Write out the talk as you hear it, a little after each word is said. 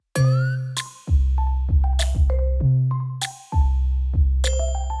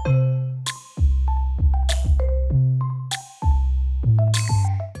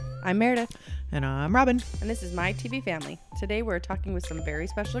I'm Meredith. And I'm Robin. And this is My TV Family. Today we're talking with some very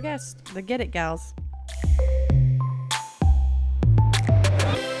special guests, the Get It Gals.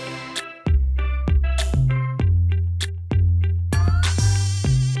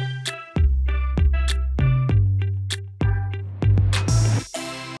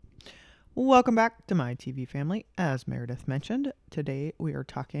 Welcome back to My TV Family. As Meredith mentioned, today we are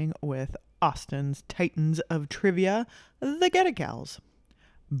talking with Austin's Titans of Trivia, the Get It Gals.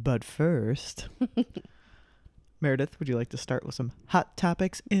 But first, Meredith, would you like to start with some hot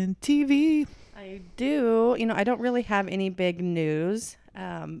topics in TV? I do. I don't really have any big news,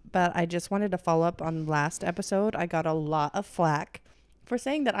 but I just wanted to follow up on last episode. I got a lot of flack for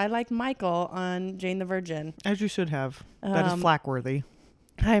saying that I like Michael on Jane the Virgin. As you should have. That is flack-worthy.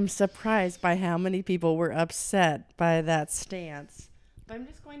 I'm surprised by how many people were upset by that stance. But I'm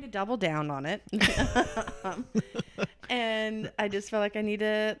just going to double down on it. And I just felt like I need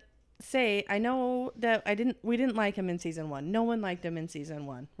to say, I know that we didn't like him in season 1. No one liked him in season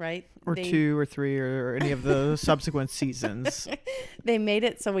 1, right? Or 2 or 3 or any of the subsequent seasons. They made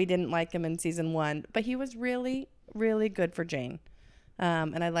it so we didn't like him in season 1. But he was really, really good for Jane.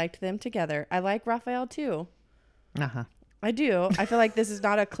 And I liked them together. I like Raphael too. Uh-huh. I do. I feel like this is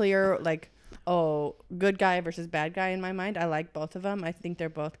not a clear, good guy versus bad guy in my mind. I like both of them. I think they're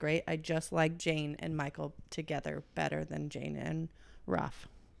both great. I just like Jane and Michael together better than Jane and Raph.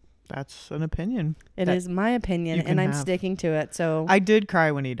 That's an opinion. It is my opinion, and I'm sticking to it. So I did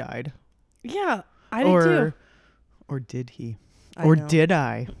cry when he died. Yeah, I did too. Or did he? Or did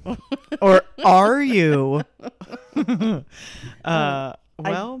I? Or are you?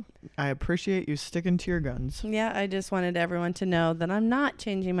 Well, I appreciate you sticking to your guns. Yeah, I just wanted everyone to know that I'm not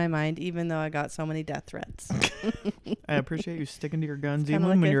changing my mind, even though I got so many death threats. I appreciate you sticking to your guns, even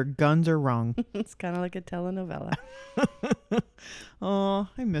when your guns are wrong. It's kind of like a telenovela. Oh,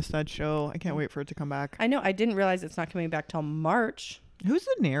 I missed that show. I can't wait for it to come back. I know. I didn't realize it's not coming back till March. Who's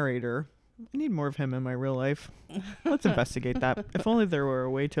the narrator? I need more of him in my real life. Let's investigate that. If only there were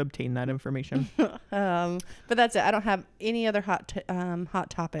a way to obtain that information. But that's it. I don't have any other hot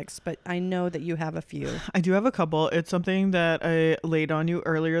topics, but I know that you have a few. I do have a couple. It's something that I laid on you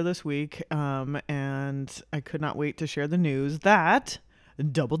earlier this week, and I could not wait to share the news that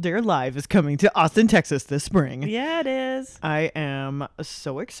Double Dare Live is coming to Austin, Texas this spring. Yeah, it is. I am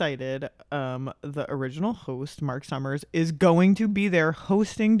so excited. The original host, Mark Summers, is going to be there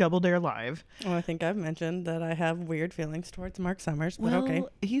hosting Double Dare Live. Well, I think I've mentioned that I have weird feelings towards Mark Summers, but well, okay.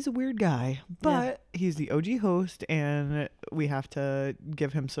 He's a weird guy, but he's the OG host, and we have to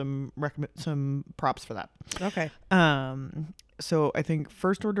give him some props for that. Okay. So I think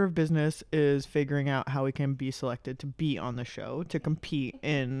first order of business is figuring out how he can be selected to be on the show to compete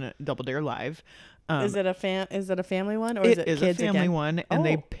in Double Dare Live. Is it a family one or is it kids a family again? one, and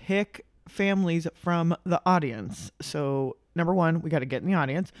they pick families from the audience. So number 1, we got to get in the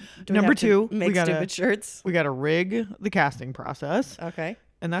audience. Number 2, we got stupid shirts. We got to rig the casting process. Okay.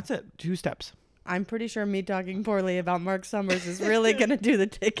 And that's it. 2 steps. I'm pretty sure me talking poorly about Mark Summers is really going to do the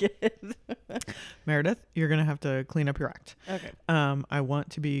ticket. Meredith, you're going to have to clean up your act. Okay. I want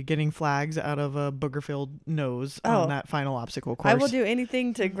to be getting flags out of a booger-filled nose on that final obstacle course. I will do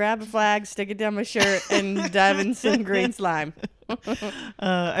anything to grab a flag, stick it down my shirt, and dive in some green slime.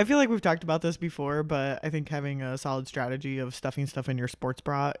 I feel like we've talked about this before, but I think having a solid strategy of stuffing stuff in your sports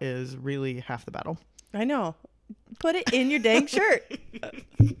bra is really half the battle. I know. Put it in your dang shirt.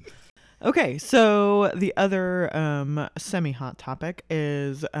 Okay, so the other semi-hot topic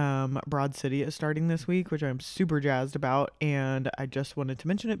is Broad City is starting this week, which I'm super jazzed about, and I just wanted to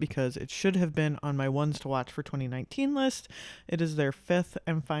mention it because it should have been on my ones to watch for 2019 list. It is their 5th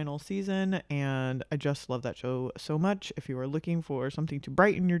and final season, and I just love that show so much. If you are looking for something to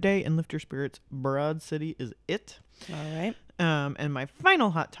brighten your day and lift your spirits, Broad City is it. All right. And my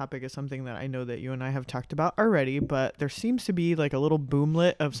final hot topic is something that I know that you and I have talked about already, but there seems to be like a little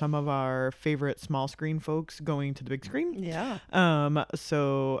boomlet of some of our favorite small screen folks going to the big screen. Yeah.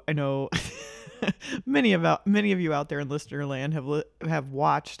 So I know many of you out there in listener land have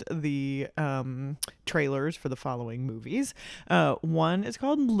watched the trailers for the following movies. One is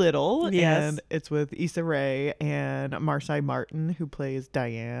called Little, and it's with Issa Rae and Marsai Martin, who plays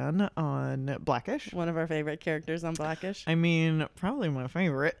Diane on Blackish. One of our favorite characters on Blackish. I mean, probably my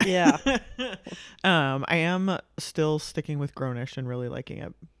favorite. Yeah. I am still sticking with Grownish and really liking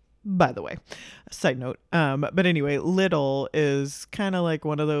it. By the way, side note. But anyway, Little is kind of like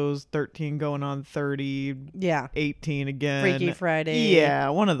one of those 13 going on 30, 18 again. Freaky Friday. Yeah,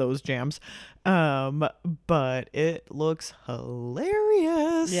 one of those jams. But it looks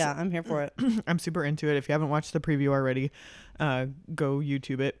hilarious. Yeah, I'm here for it. I'm super into it. If you haven't watched the preview already, Go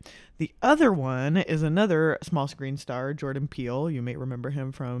YouTube it. The other one is another small screen star, Jordan Peele. You may remember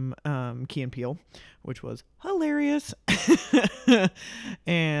him from Key and Peele, which was hilarious.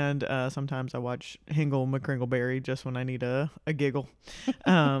 And sometimes I watch Hingle McCringleberry just when I need a giggle.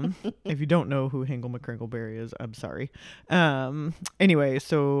 If you don't know who Hingle McCringleberry is, I'm sorry. Anyway,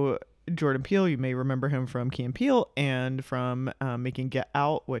 so Jordan Peele, you may remember him from Key and Peele and from making Get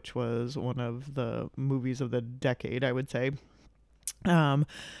Out, which was one of the movies of the decade, I would say.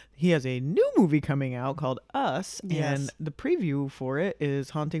 He has a new movie coming out called Us, Yes. and the preview for it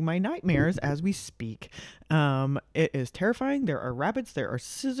is haunting my nightmares as we speak. It is terrifying. There are rabbits, there are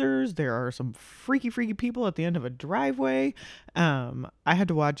scissors, there are some freaky people at the end of a driveway. I had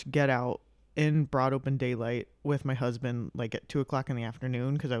to watch Get Out in broad open daylight with my husband like at 2:00 in the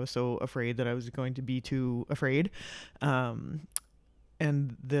afternoon because I was so afraid that I was going to be too afraid.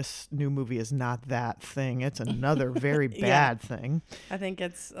 And this new movie is not that thing. It's another very bad thing. I think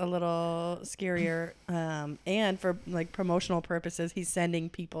it's a little scarier. And for like promotional purposes, he's sending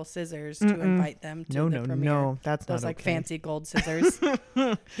people scissors to invite them to the premiere. No, that's those not like okay. fancy gold scissors.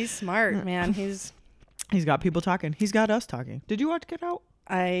 He's smart, man. He's got people talking. He's got us talking. Did you watch Get Out?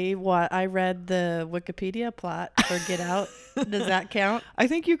 I read the Wikipedia plot for Get Out. Does that count? I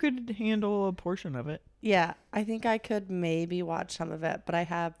think you could handle a portion of it. Yeah, I think I could maybe watch some of it, but I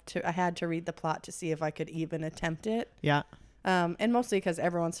had to read the plot to see if I could even attempt it. Yeah. And mostly because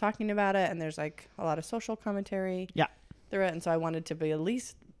everyone's talking about it and there's like a lot of social commentary. Yeah. Through it, and so I wanted to be at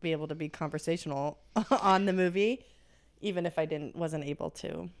least be able to be conversational on the movie, even if I wasn't able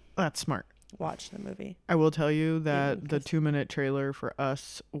to That's smart. watch the movie. I will tell you that the 2-minute trailer for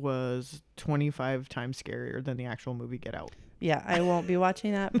Us was 25 times scarier than the actual movie Get Out. Yeah, I won't be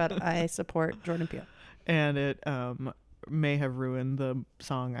watching that, but I support Jordan Peele. And it may have ruined the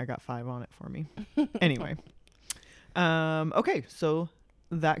song I Got 5 on it for me. Anyway. Okay, so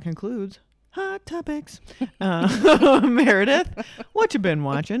that concludes Hot Topics. Meredith, what you been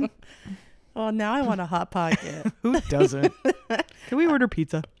watching? Well, now I want a Hot Pocket. Who doesn't? Can we order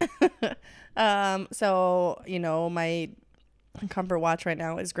pizza? So, my comfort watch right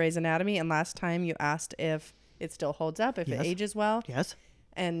now is Grey's Anatomy. And last time you asked if it still holds up, if it ages well. Yes.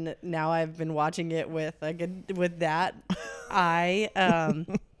 And now I've been watching it with that eye,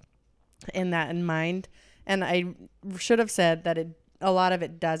 in that in mind. And I should have said that a lot of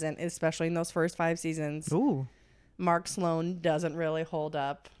it doesn't, especially in those first 5 seasons. Ooh. Mark Sloan doesn't really hold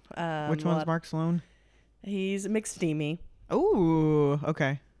up. Which one's Mark Sloan? He's McSteamy. Ooh,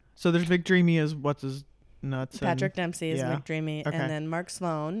 okay. So there's McDreamy as what's his nuts. Patrick Dempsey is McDreamy. Okay. And then Mark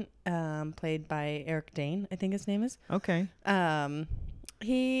Sloan, played by Eric Dane, I think his name is. Okay.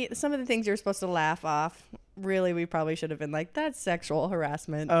 Some of the things you're supposed to laugh off, really, we probably should have been like, that's sexual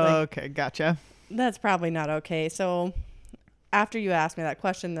harassment. Okay, gotcha. That's probably not okay. So after you asked me that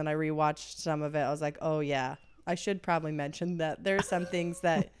question, then I rewatched some of it. I was like, oh yeah, I should probably mention that there's some things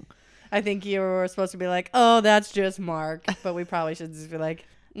that I think you were supposed to be like, oh, that's just Mark. But we probably should just be like,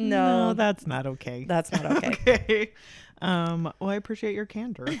 no, that's not okay. That's not okay. Okay. Well, I appreciate your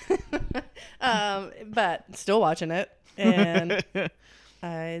candor. But still watching it. And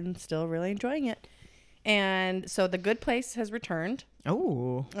I'm still really enjoying it. And so The Good Place has returned.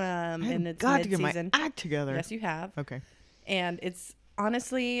 Oh. And it's got to get mid-season. my act together. Yes, you have. Okay. And it's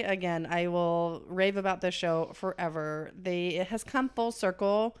honestly, again, I will rave about this show forever. It has come full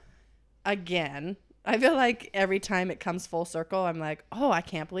circle again. I feel like every time it comes full circle, I'm like, oh, I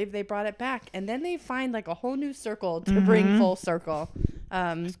can't believe they brought it back. And then they find like a whole new circle to bring full circle.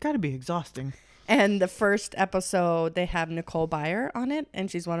 It's got to be exhausting. And the first episode, they have Nicole Byer on it, and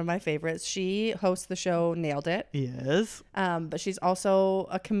she's one of my favorites. She hosts the show Nailed It. Yes. But she's also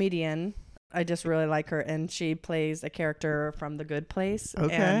a comedian. I just really like her, and she plays a character from The Good Place.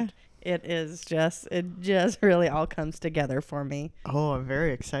 Okay. And it just really all comes together for me. Oh, I'm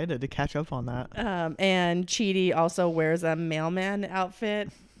very excited to catch up on that. And Chidi also wears a mailman outfit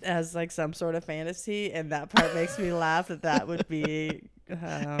as like some sort of fantasy, and that part makes me laugh that would be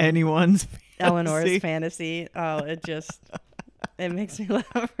anyone's Eleanor's fantasy. Oh, it makes me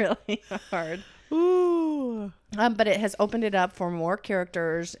laugh really hard. Ooh. But it has opened it up for more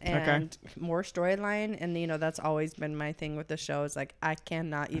characters and more storyline. And, that's always been my thing with the show is like, I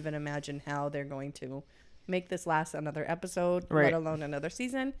cannot even imagine how they're going to make this last another episode, let alone another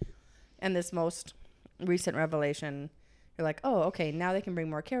season. And this most recent revelation, you're like, oh, okay, now they can bring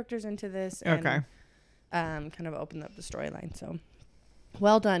more characters into this. And, kind of open up the storyline. So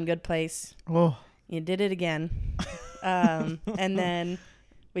well done. Good Place. Oh, you did it again. And then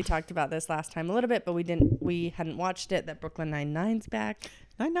we talked about this last time a little bit, but we hadn't watched it, that Brooklyn Nine-Nine's back.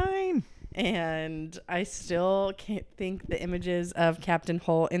 Nine. And I still can't think the images of Captain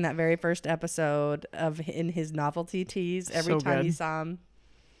Holt in that very first episode in his novelty tees. Every time you saw him,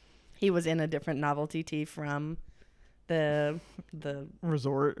 he was in a different novelty tee from the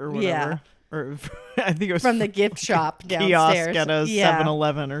resort or whatever. Yeah. Or I think it was from the gift shop kiosk downstairs at a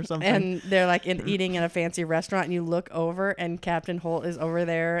 7-Eleven or something. And they're like eating in a fancy restaurant, and you look over and Captain Holt is over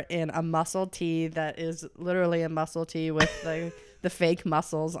there in a muscle tee that is literally a muscle tee with the fake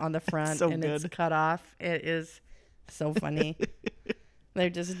muscles on the front, so and good. It's cut off. It is so funny. They're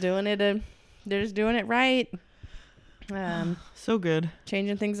just doing it right. So good.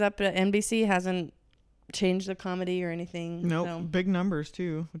 Changing things up. NBC hasn't changed the comedy or anything. Nope. So. Big numbers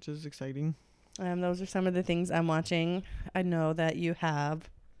too, which is exciting. Those are some of the things I'm watching. I know that you have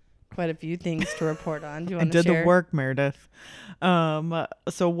quite a few things to report on. Do you want to share? I did the work, Meredith.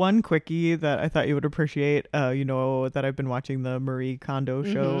 So one quickie that I thought you would appreciate, that I've been watching the Marie Kondo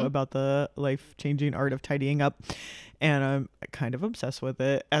show about the life-changing art of tidying up. And I'm kind of obsessed with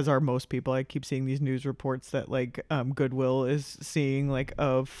it, as are most people. I keep seeing these news reports that Goodwill is seeing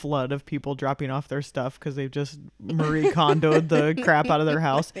a flood of people dropping off their stuff because they've just Marie Kondoed the crap out of their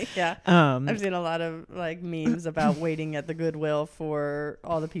house. Yeah. I've seen a lot of memes about waiting at the Goodwill for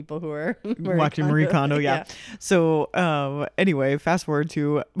all the people who are watching Marie Kondo. Yeah. So anyway, fast forward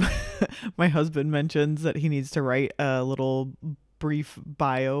to my husband mentions that he needs to write a little brief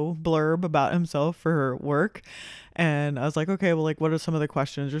bio blurb about himself for work, and I was like, okay, well, what are some of the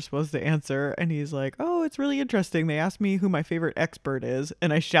questions you're supposed to answer? And he's like, oh, it's really interesting, they asked me who my favorite expert is,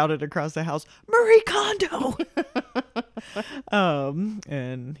 and I shouted across the house, Marie Kondo.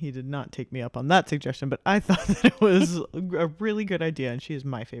 And he did not take me up on that suggestion, but I thought that it was a really good idea, and she is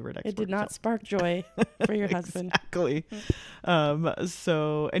my favorite expert. It did not spark joy for your husband. Exactly.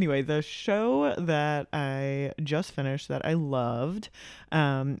 So anyway, the show that I just finished that I loved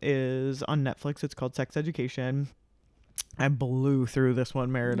is on Netflix. It's called Sex Education. I blew through this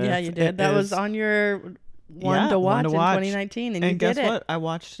one, Meredith. Yeah, you did. That was on your one to watch in 2019, and you did it. And guess what? I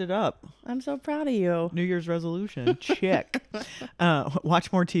watched it up. I'm so proud of you. New Year's resolution. Check.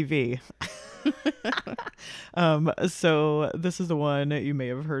 Watch more TV. So this is the one you may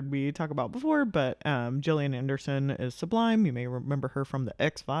have heard me talk about before, but Gillian Anderson is sublime. You may remember her from the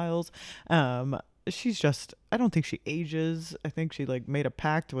X-Files. She's just, I don't think she ages. I think she made a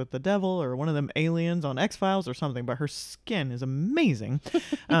pact with the devil or one of them aliens on X-Files or something, but her skin is amazing.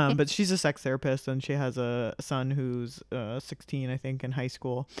 But she's a sex therapist, and she has a son who's 16, I think, in high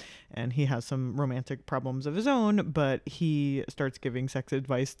school, and he has some romantic problems of his own, but he starts giving sex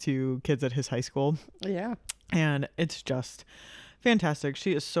advice to kids at his high school. Yeah. And it's just fantastic.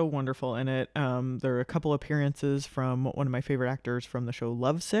 She is so wonderful in it. There are a couple appearances from one of my favorite actors from the show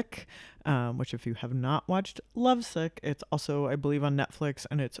Lovesick, which if you have not watched Lovesick, it's also, I believe, on Netflix,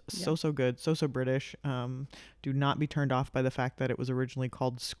 and it's so good, so British. Do not be turned off by the fact that it was originally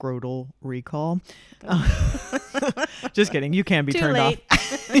called Scrotal Recall. Just kidding. You can be turned off.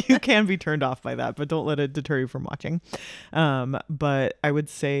 You can be turned off by that, but don't let it deter you from watching. But I would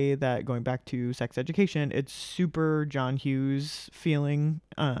say that going back to Sex Education, it's super John Hughes feeling,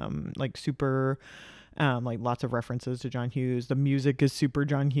 super, lots of references to John Hughes. The music is super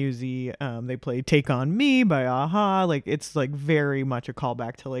John Hughesy. They play Take On Me by a-ha. It's very much a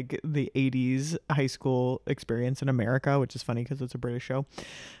callback to the 80s high school experience in America, which is funny because it's a British show.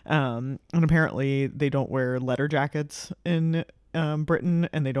 And apparently they don't wear letter jackets in Britain,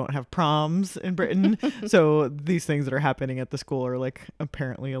 and they don't have proms in Britain. So these things that are happening at the school are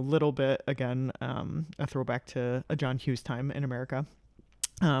apparently a little bit, again, a throwback to a John Hughes time in America.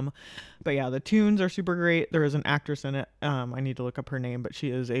 But yeah, the tunes are super great. There is an actress in it. I need to look up her name, but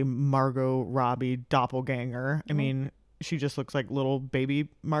she is a Margot Robbie doppelganger. I mean, she just looks like little baby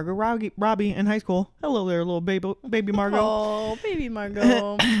Margot Robbie in high school. Hello there, little baby Margot. Oh, baby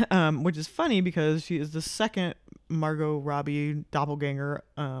Margot. Which is funny because she is the second Margot Robbie doppelganger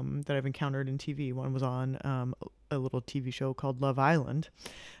that I've encountered in TV. One was on a little TV show called Love Island.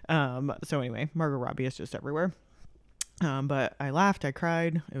 So anyway, Margot Robbie is just everywhere. But I laughed, I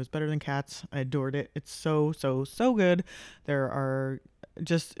cried. It was better than Cats. I adored it. It's so good.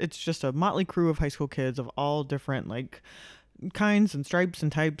 It's just a motley crew of high school kids of all different kinds and stripes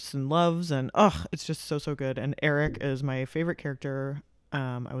and types and loves, and it's just so good. And Eric is my favorite character.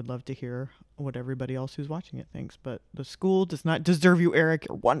 I would love to hear what everybody else who's watching it thinks, but the school does not deserve you, Eric.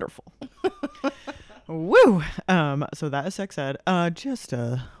 You're wonderful. Woo! So that is Sex Ed. Just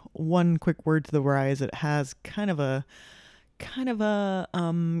one quick word to the rise. It has kind of a kind of a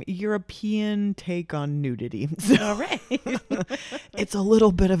European take on nudity. So All right. it's a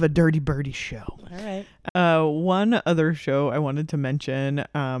little bit of a dirty birdie show. All right. One other show I wanted to mention,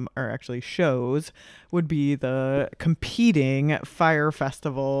 or actually shows, would be the competing Fyre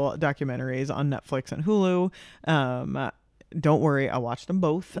Festival documentaries on Netflix and Hulu. Don't worry, I watched them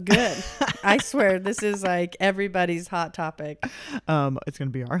both. Good. I swear this is like everybody's hot topic. It's going to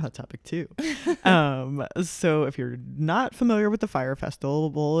be our hot topic too. So if you're not familiar with the Fyre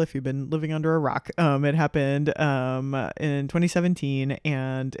Festival, if you've been living under a rock, it happened in 2017,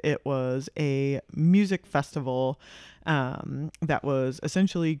 and it was a music festival that was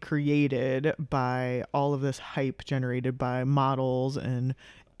essentially created by all of this hype generated by models and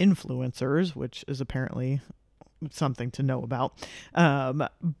influencers, which is apparently something to know about.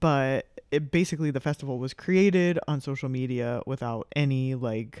 But basically the festival was created on social media without any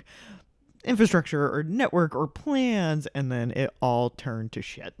like infrastructure or network or plans, and then it all turned to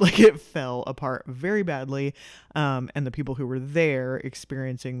shit. Like it fell apart very badly, and the people who were there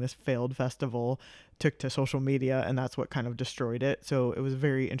experiencing this failed festival took to social media, and that's what kind of destroyed it. So it was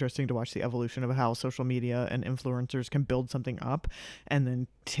very interesting to watch the evolution of how social media and influencers can build something up and then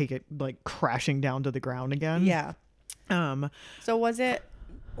take it like crashing down to the ground again. Yeah. So was it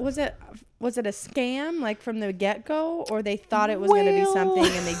a scam like from the get-go, or they thought it was going to be something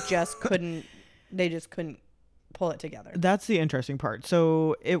and they just couldn't pull it together? That's the interesting part.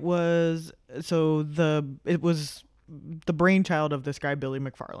 So it was the brainchild of this guy Billy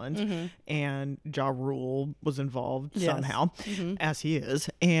McFarland, and Ja Rule was involved somehow, as he is,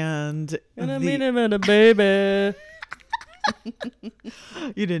 and meet him in a baby.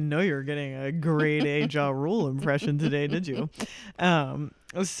 You didn't know you were getting a grade A Ja Rule impression today, did you?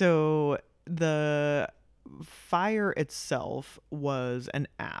 So the Fyre itself was an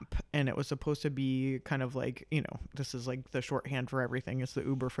app, and it was supposed to be kind of like, this is like the shorthand for everything. It's the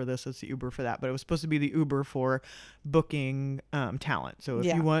Uber for this, it's the Uber for that, but it was supposed to be the Uber for booking talent. So if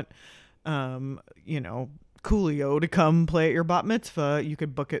you want Coolio to come play at your bat mitzvah, you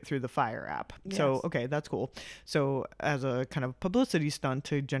could book it through the Fyre app. Yes. So, okay, that's cool. So as a kind of publicity stunt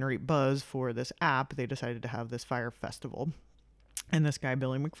to generate buzz for this app, they decided to have this Fyre Festival. And this guy,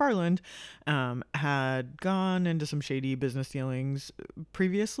 Billy McFarland, had gone into some shady business dealings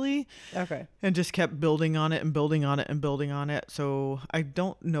previously. Okay. And just kept building on it and building on it and building on it. So I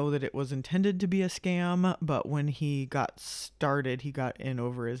don't know that it was intended to be a scam, but when he got started, he got in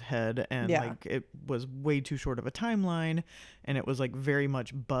over his head, and like it was way too short of a timeline, and it was like very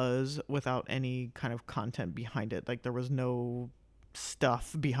much buzz without any kind of content behind it. Like there was no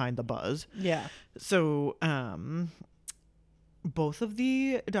stuff behind the buzz. Yeah. So, both of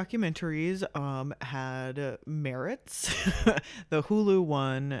the documentaries had merits. The Hulu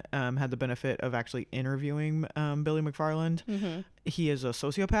one had the benefit of actually interviewing Billy McFarland. Mm-hmm. He is a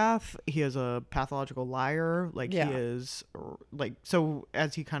sociopath. He is a pathological liar. Like he is like, so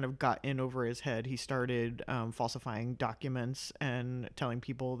as he kind of got in over his head, he started falsifying documents and telling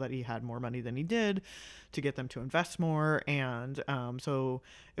people that he had more money than he did to get them to invest more. And so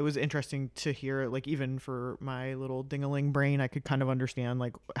it was interesting to hear, like, even for my little ding-a-ling brain, I could kind of understand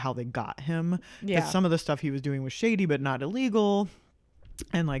like how they got him. Yeah. Some of the stuff he was doing was shady, but not illegal.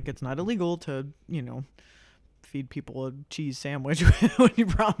 And like, it's not illegal to, feed people a cheese sandwich when you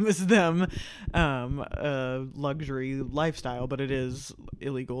promise them a luxury lifestyle, but it is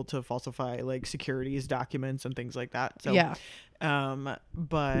illegal to falsify like securities documents and things like that. So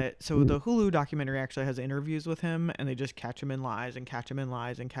but so the Hulu documentary actually has interviews with him, and they just catch him in lies and catch him in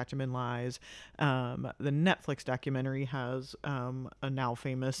lies and catch him in lies. The Netflix documentary has a now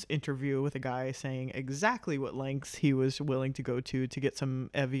famous interview with a guy saying exactly what lengths he was willing to go to get some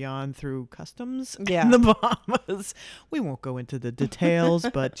Evian through customs in the Bahamas. We won't go into the details,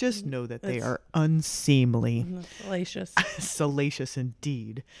 but just know that they are unseemly. Salacious. Salacious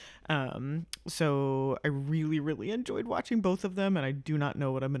indeed. So I really, really enjoyed watching both of them, and I do not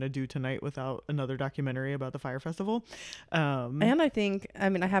know what I'm going to do tonight without another documentary about the Fyre Festival. And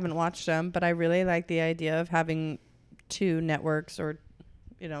I haven't watched them, but I really like the idea of having two networks or,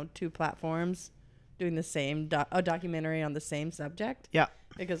 two platforms doing the same a documentary on the same subject. Yeah.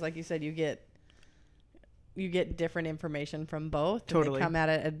 Because like you said, you get different information from both. Totally. And they come at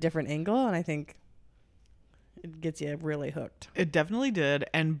it at a different angle, and I think it gets you really hooked. It definitely did.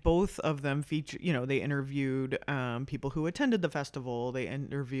 And both of them feature, they interviewed people who attended the festival. They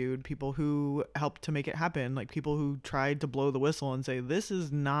interviewed people who helped to make it happen, like people who tried to blow the whistle and say, this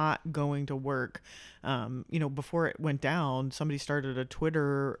is not going to work. Before it went down, somebody started a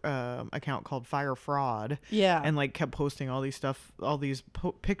Twitter account called Fyre Fraud. Yeah. And like kept posting all these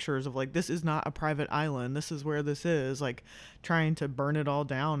pictures of like, this is not a private island. This is where this is, like trying to burn it all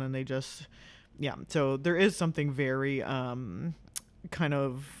down. And they just... Yeah, so there is something very kind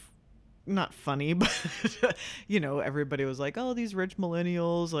of not funny, but everybody was like, oh, these rich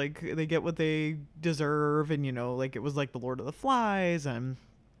millennials, like they get what they deserve, and like it was like the Lord of the Flies, and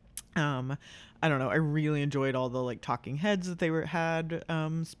I don't know, I really enjoyed all the like talking heads that they had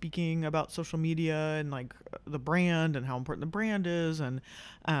speaking about social media and like the brand and how important the brand is, and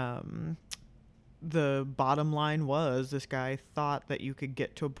the bottom line was this guy thought that you could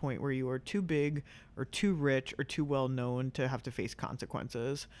get to a point where you were too big or too rich or too well known to have to face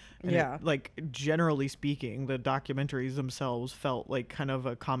consequences. And like generally speaking, the documentaries themselves felt like kind of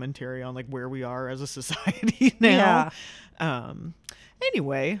a commentary on like where we are as a society now.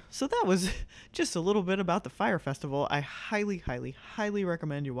 Anyway, so that was just a little bit about the Fyre Festival. I highly, highly, highly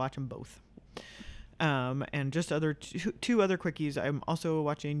recommend you watch them both. And just two other quickies. I'm also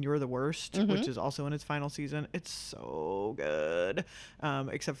watching You're the Worst, which is also in its final season. It's so good.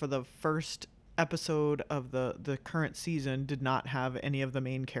 Except for the first episode of the current season did not have any of the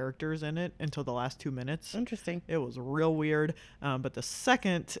main characters in it until the last 2 minutes. Interesting. It was real weird. But the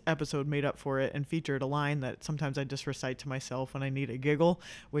second episode made up for it and featured a line that sometimes I just recite to myself when I need a giggle,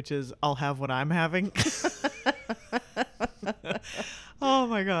 which is, I'll have what I'm having. Oh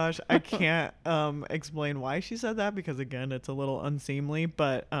my gosh, I can't explain why she said that because, again, it's a little unseemly,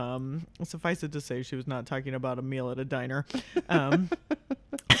 but suffice it to say she was not talking about a meal at a diner.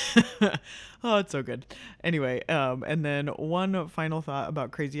 Oh, it's so good. Anyway, and then one final thought about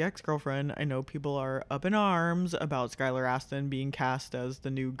Crazy Ex-Girlfriend. I know people are up in arms about Skylar Astin being cast as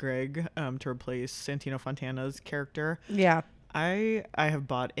the new Greg to replace Santino Fontana's character. Yeah. I have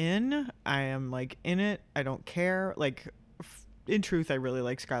bought in. I am like in it. I don't care. Like, in truth, I really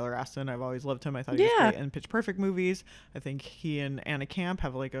like Skylar Astin. I've always loved him. I thought he was great in Pitch Perfect movies. I think he and Anna Camp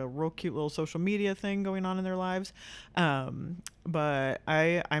have like a real cute little social media thing going on in their lives. But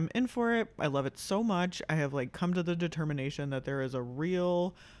I'm in for it. I love it so much. I have like come to the determination that there is a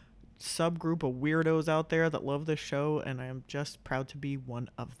real subgroup of weirdos out there that love this show, and I am just proud to be one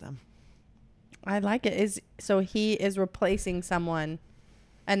of them. I like it. So he is replacing someone,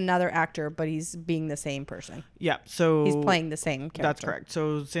 another actor, but he's being the same person. Yeah, so he's playing the same character. That's correct.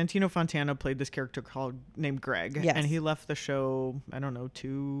 So Santino Fontana played this character named Greg. Yes. And he left the show, I don't know,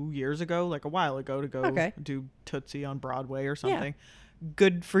 2 years ago, like a while ago, to go do Tootsie on Broadway or something. Yeah.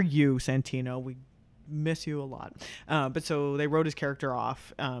 Good for you, Santino. We miss you a lot. But so they wrote his character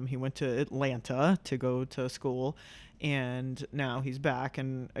off. He went to Atlanta to go to school, and now he's back.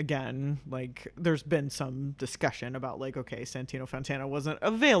 And again, like there's been some discussion about like, okay, Santino Fontana wasn't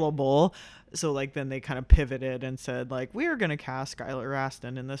available, so like then they kind of pivoted and said like, we're gonna cast Skylar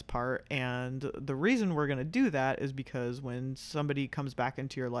Astin in this part, and the reason we're gonna do that is because when somebody comes back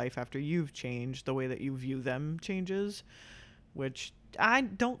into your life after you've changed, the way that you view them changes. Which I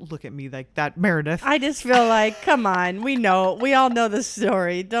don't look at me like that, Meredith. I just feel like, come on, we all know the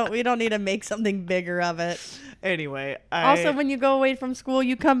story. We don't need to make something bigger of it. Anyway, also when you go away from school,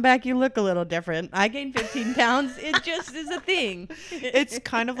 you come back, you look a little different. I gained 15 pounds. It just is a thing. It's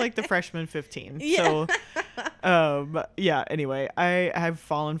kind of like the freshman 15. Yeah. So, yeah. Anyway, I have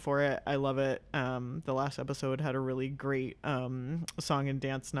fallen for it. I love it. The last episode had a really great song and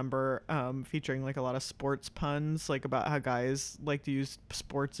dance number featuring like a lot of sports puns, like about how guys like to use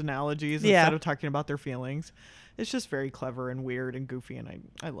sports analogies instead of talking about their feelings. It's just very clever and weird and goofy, and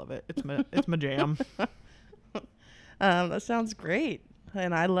I love it. It's my jam. That sounds great,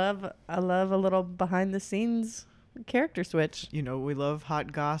 and I love a little behind the scenes character switch. We love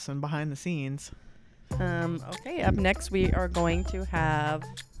hot goss and behind the scenes. Okay, up next we are going to have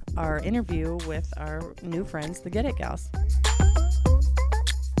our interview with our new friends, the Get It Gals.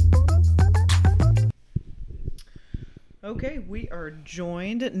 Okay, we are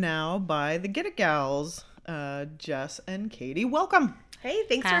joined now by the Get It Gals, Jess and Katie. Welcome. Hey,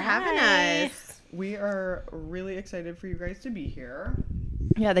 thanks for having us. We are really excited for you guys to be here.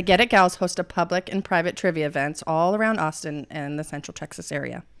 Yeah, the Get It Gals host a public and private trivia events all around Austin and the Central Texas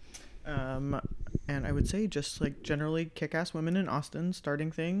area. And I would say just like generally kick-ass women in Austin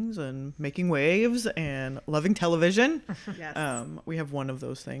starting things and making waves and loving television. Yes. We have one of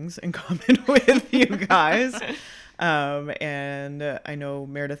those things in common with you guys. And I know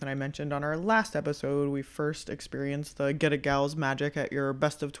Meredith and I mentioned on our last episode, we first experienced the Get a Gal's magic at your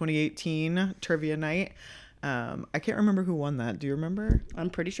Best of 2018 trivia night. I can't remember who won that. Do you remember? I'm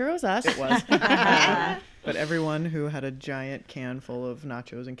pretty sure it was us. It was. But everyone who had a giant can full of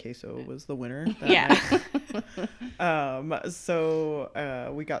nachos and queso was the winner that night. So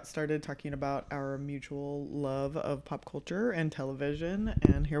we got started talking about our mutual love of pop culture and television,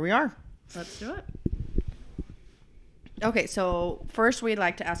 and here we are. Let's do it. Okay, so first we'd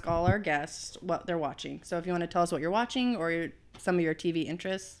like to ask all our guests what they're watching. So if you want to tell us what you're watching or some of your TV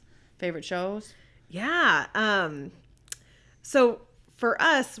interests, favorite shows. Yeah. So for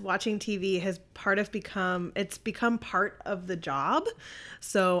us, watching TV has become part of the job.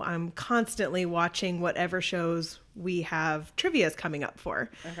 So I'm constantly watching whatever shows we have trivias coming up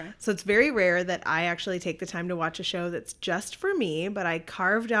for. Okay. So it's very rare that I actually take the time to watch a show that's just for me, but I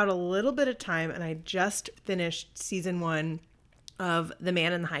carved out a little bit of time and I just finished season 1 of The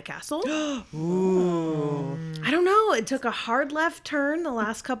Man in the High Castle. Ooh. I don't know. It took a hard left turn the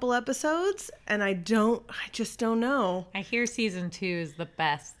last couple episodes, and I just don't know. I hear season 2 is the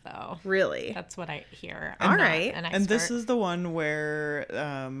best, though. Really? That's what I hear. All right. And this is the one where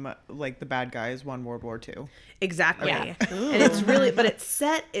like the bad guys won World War II. Exactly. Yeah. And it's really, but it's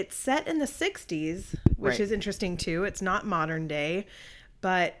set in the 60s, which Right. is interesting too. It's not modern day,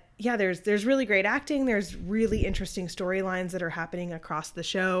 but yeah, there's really great acting. There's really interesting storylines that are happening across the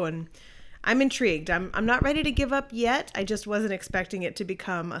show, and I'm intrigued. I'm not ready to give up yet. I just wasn't expecting it to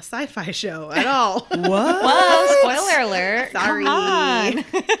become a sci-fi show at all. What? Whoa, spoiler alert. Sorry. Come on.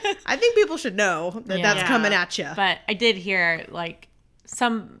 I think people should know that that's Yeah. coming at you. But I did hear, like,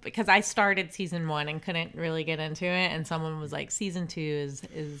 because I started season 1 and couldn't really get into it, and someone was like, season 2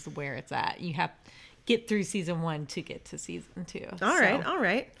 is where it's at. You have to get through season 1 to get to season 2. All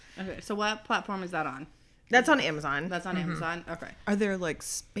right. Okay, so what platform is that on? That's on Amazon. That's on Amazon? Okay. Are there like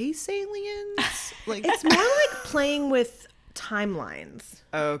space aliens? Like It's more like playing with timelines.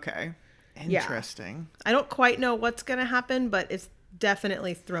 okay. Yeah. Interesting. I don't quite know what's going to happen, but it's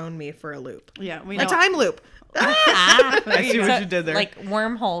definitely thrown me for a loop. Yeah, we A know. time loop. I see what you did there. Like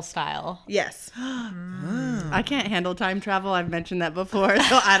wormhole style. Yes. I can't handle time travel. I've mentioned that before,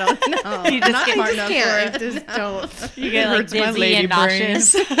 so I don't know. You just Not get- smart I just enough can't. for it. Just don't. You get like hurts my dizzy lady and brain.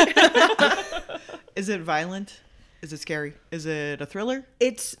 nauseous. Is it violent? Is it scary? Is it a thriller?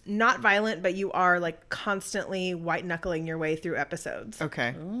 It's not violent, but you are like constantly white knuckling your way through episodes.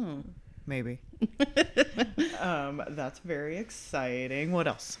 Okay. Maybe. That's very exciting. What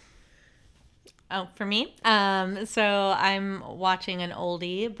else? Oh, for me? So I'm watching an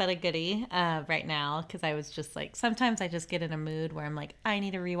oldie but a goodie right now because I was just like, sometimes I just get in a mood where I'm like, I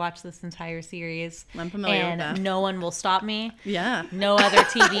need to rewatch this entire series. I'm familiar with and that. no one will stop me. Yeah. No other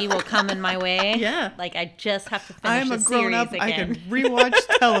TV will come in my way. Yeah. Like I just have to finish I'm a the grown up. series I again. can rewatch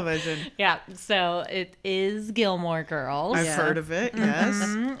television. Yeah. So it is Gilmore Girls. I've Yeah. heard of it. Yes.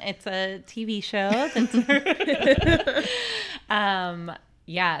 It's a TV show. That's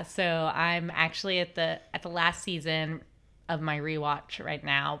yeah, so I'm actually at the last season of my rewatch right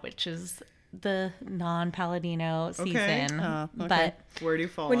now, which is the non-Palladino season. Oh, okay. But Where do you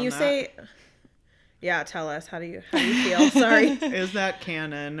fall When on you that? say, yeah, tell us. How do you feel? Sorry. Is that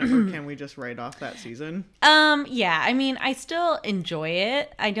canon, or can we just write off that season? yeah, I mean, I still enjoy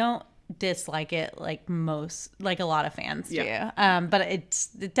it. I don't dislike it like a lot of fans do. But it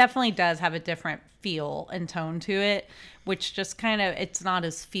definitely does have a different feel and tone to it, which just kind of, it's not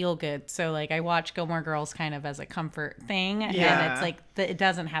as feel good. So like I watch Gilmore Girls kind of as a comfort thing, and Yeah. it's like it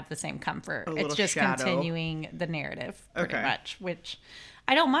doesn't have the same comfort. little It's just shadow. continuing the narrative pretty Okay. much, which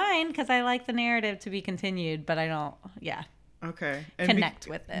I don't mind because I like the narrative to be continued, but I don't Okay. connect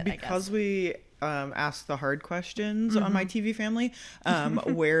with it, I Because guess. we ask the hard questions on my TV family,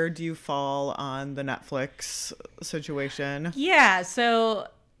 where do you fall on the Netflix situation? Yeah, so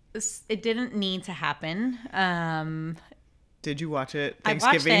it didn't need to happen. Did you watch it I watched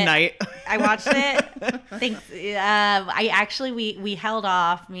Thanksgiving it. night? I watched it. Thanks. I actually we held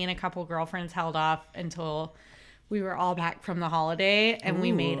off. Me and a couple girlfriends held off until we were all back from the holiday, and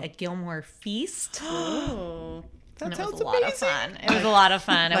we made a Gilmore feast. Oh. And That it was sounds a lot of amazing. fun. It was a lot of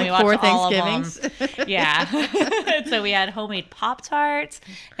fun, and Like we watched 4 all of Thanksgivings? them. Yeah. So we had homemade Pop-Tarts,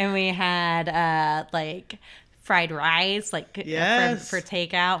 and we had like fried rice, like Yes. for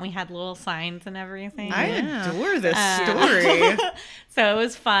takeout. We had little signs and everything. I Yeah. adore this story. So it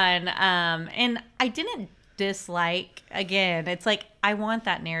was fun. And I didn't dislike, again, it's like I want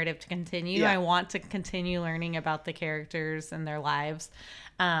that narrative to continue. Yeah. I want to continue learning about the characters and their lives.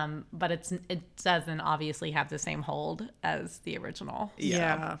 But it doesn't obviously have the same hold as the original.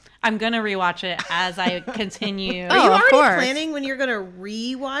 Yeah. I'm going to rewatch it as I continue. Are you of already course. planning when you're gonna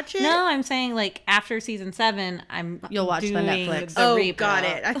rewatch it? No, I'm saying like after season 7, You'll watch the doing Netflix. Oh, reboot. got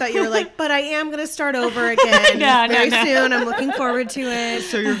it. I thought you were like, but I am gonna start over again No, very no. soon. I'm looking forward to it.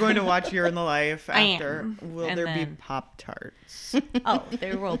 So you're going to watch Year in the Life I after. am. Will And there be then- Pop-Tarts? Oh,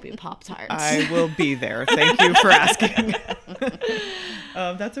 there will be Pop-Tarts. I will be there. Thank you for asking.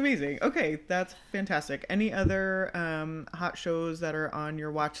 That's amazing. Okay, that's fantastic. Any other hot shows that are on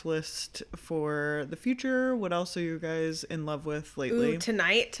your watch list for the future? What else are you guys in love with lately? Ooh,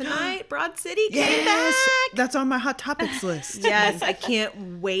 tonight, Broad City came back. That's on my hot topics list. Yes, I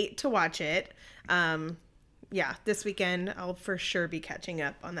can't wait to watch it. Yeah, this weekend I'll for sure be catching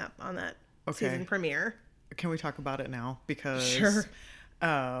up on that Okay. season premiere. Can we talk about it now? Because Sure.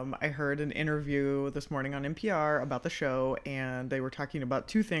 I heard an interview this morning on NPR about the show, and they were talking about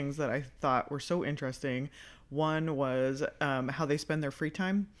two things that I thought were so interesting. One was how they spend their free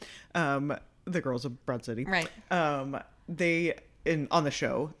time. The girls of Broad City. Right. On the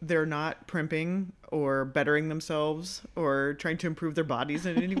show, they're not primping or bettering themselves or trying to improve their bodies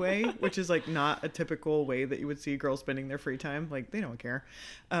in any way, which is like not a typical way that you would see girls spending their free time. Like they don't care,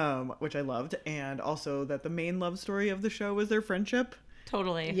 which I loved. And also that the main love story of the show was their friendship.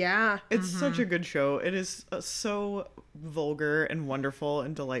 Totally. Yeah. It's such a good show. It is so vulgar and wonderful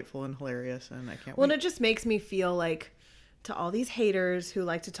and delightful and hilarious. And I can't Well, and wait. it just makes me feel like, to all these haters who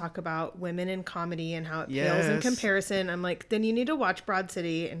like to talk about women in comedy and how it pales in Yes. comparison, I'm like, then you need to watch Broad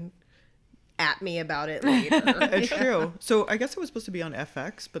City and at me about it later. It's true. So I guess it was supposed to be on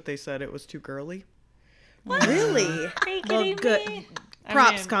FX, but they said it was too girly. Really? Are you Well, kidding good. me? I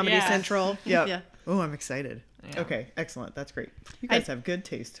Props, mean, Comedy yeah. Central. Yep. Yeah. Oh, I'm excited. Okay, excellent. That's great. You guys have good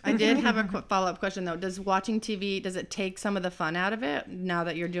taste. I did have a follow-up question though. Does watching TV, does it take some of the fun out of it now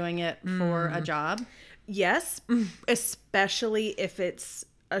that you're doing it for a job? Yes, especially if it's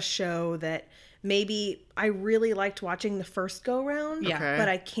a show that maybe I really liked watching the first go round, Yeah. Okay.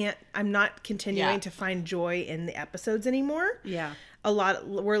 but I'm not continuing Yeah. to find joy in the episodes anymore. Yeah.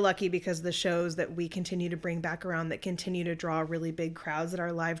 We're lucky because the shows that we continue to bring back around that continue to draw really big crowds at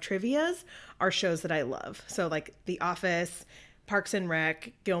our live trivias are shows that I love. So like The Office, Parks and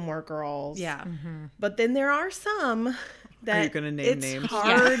Rec, Gilmore Girls. Yeah. But then there are some that you gonna name it's names?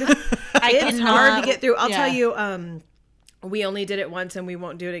 hard. I It's hard cannot- to get through. I'll yeah. tell you, we only did it once and we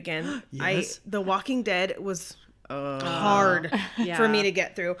won't do it again. Yes. The Walking Dead was hard Yeah. for me to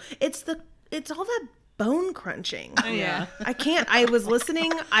get through. It's all that bone crunching. Yeah. I can't. I was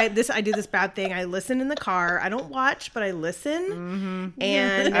listening. I do this bad thing. I listen in the car. I don't watch, but I listen.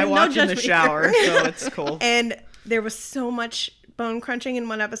 And I watch in the judgment shower, so it's cool. and there was so much bone crunching in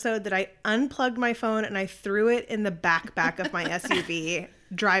one episode that I unplugged my phone and I threw it in the back of my SUV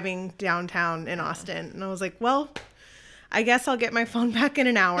driving downtown in Austin. And I was like, well, I guess I'll get my phone back in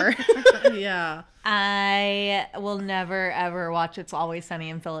an hour. Yeah. I will never ever watch It's Always Sunny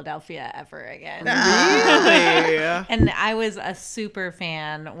in Philadelphia ever again. Really? And I was a super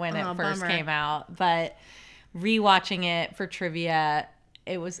fan when it Oh, first bummer. came out, but rewatching it for trivia,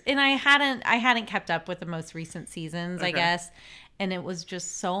 it was, and I hadn't kept up with the most recent seasons, I Okay. guess. And it was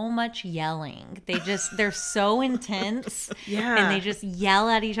just so much yelling. They're so intense. Yeah. And they just yell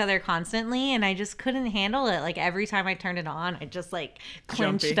at each other constantly. And I just couldn't handle it. Like every time I turned it on, I just like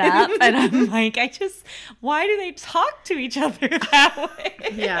clenched Jumpy. up. And I'm like, why do they talk to each other that way?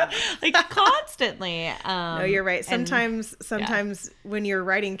 Yeah. Like constantly. No, you're right. and- Sometimes when you're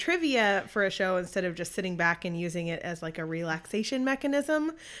writing trivia for a show, instead of just sitting back and using it as like a relaxation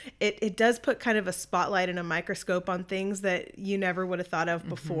mechanism, it does put kind of a spotlight and a microscope on things that you never would have thought of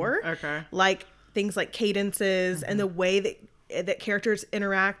before. Okay. Like things like cadences and the way that characters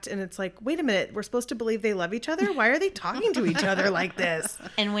interact. And it's like, wait a minute, we're supposed to believe they love each other? Why are they talking to each other like this?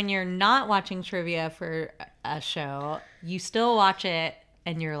 And when you're not watching trivia for a show, you still watch it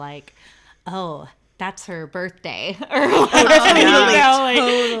and you're like, oh, that's her birthday. Or like,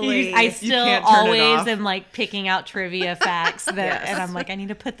 Totally. I still can't turn it always off. am like picking out trivia facts that, Yes. and I'm like, I need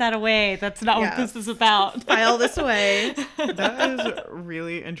to put that away. That's not what Yes. this is about. File this away. That is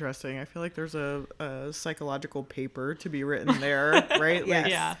really interesting. I feel like there's a psychological paper to be written there, right? Yes.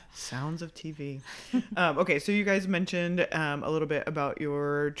 Yeah. Sounds of TV. Okay, so you guys mentioned a little bit about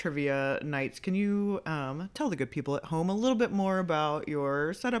your trivia nights. Can you tell the good people at home a little bit more about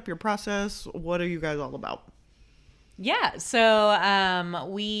your setup, your process? What are you guys all about? Yeah, so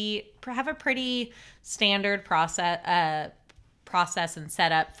we have a pretty standard process process and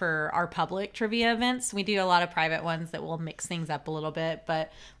setup for our public trivia events. We do a lot of private ones that will mix things up a little bit,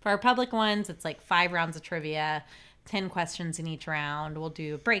 but for our public ones, it's like 5 rounds of trivia, 10 questions in each round. We'll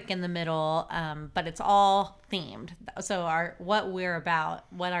do a break in the middle, but it's all themed. So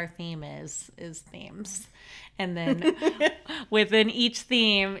what our theme is themes. And then within each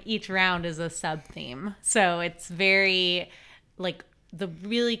theme, each round is a sub theme. So it's very like, the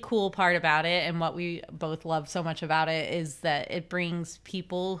really cool part about it, and what we both love so much about it, is that it brings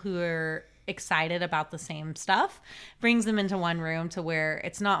people who are excited about the same stuff, brings them into one room to where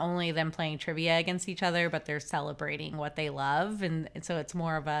it's not only them playing trivia against each other, but they're celebrating what they love, and so it's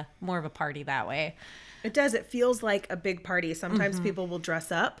more of a party that way. It does. It feels like a big party. Sometimes people will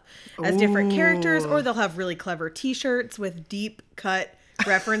dress up as different characters, or they'll have really clever T-shirts with deep cut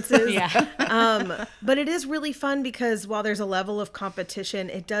references. But it is really fun because while there's a level of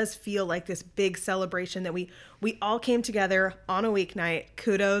competition, it does feel like this big celebration that we all came together on a weeknight.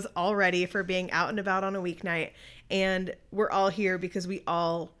 Kudos already for being out and about on a weeknight. And we're all here because we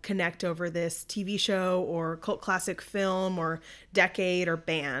all connect over this TV show or cult classic film or decade or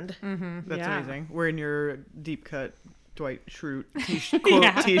band. That's amazing. Wearing your deep cut Dwight Schrute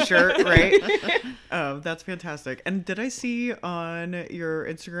t-shirt, right? That's fantastic. And did I see on your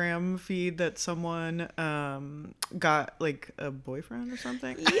Instagram feed that someone got like a boyfriend or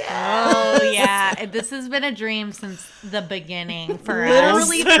something? Oh yeah, this has been a dream since the beginning for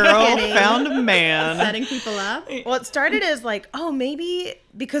Literally us. Girl found a man. Setting people up. Well, it started as like, oh, maybe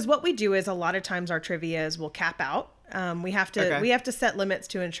because what we do is a lot of times our trivias will cap out. We have to set limits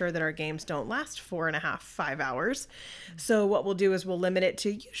to ensure that our games don't last 4.5, 5 hours. So what we'll do is we'll limit it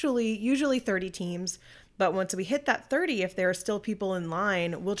to usually 30 teams. But once we hit that 30, if there are still people in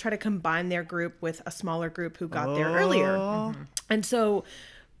line, we'll try to combine their group with a smaller group who got there earlier. And so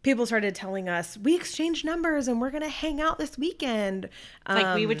people started telling us, we exchanged numbers and we're going to hang out this weekend.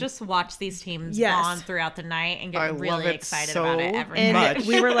 Like we would just watch these teams bond throughout the night and get really excited about it every and much.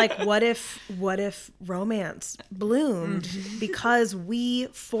 We were like, what if romance bloomed because we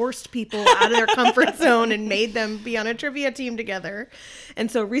forced people out of their comfort zone and made them be on a trivia team together. And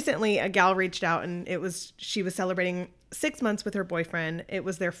so recently a gal reached out and she was celebrating 6 months with her boyfriend. It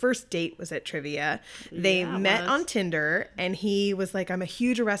was their first date was at trivia. They met on Tinder and he was like, I'm a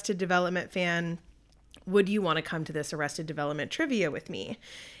huge Arrested Development fan. Would you want to come to this Arrested Development trivia with me?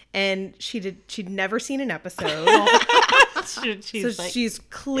 And she'd never seen an episode. She's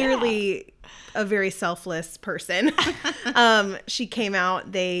clearly a very selfless person. She came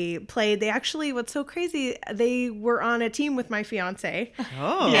out, they played. They actually, what's so crazy, they were on a team with my fiance.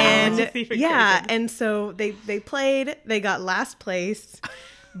 Oh. And so they played, they got last place,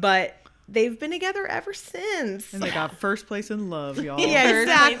 but they've been together ever since. And they got first place in love, y'all. Yeah,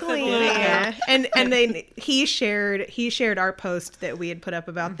 exactly. Yeah. And he shared our post that we had put up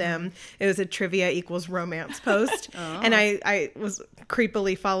about them. It was a trivia equals romance post. And I was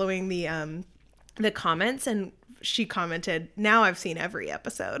creepily following the comments, and she commented, now I've seen every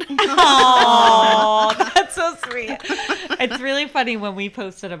episode. Oh, that's so sweet. It's really funny when we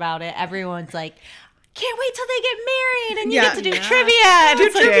posted about it. Everyone's like, can't wait till they get married and you get to do trivia. And Do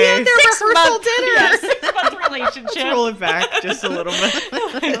it's trivia at their rehearsal dinner. 6-month relationship. Let's roll it back just a little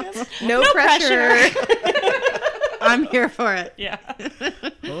bit. No pressure. I'm here for it. Yeah.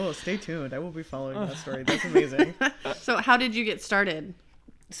 Oh, stay tuned. I will be following that story. That's amazing. So how did you get started?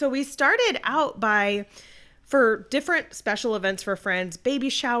 So we started out for different special events for friends, baby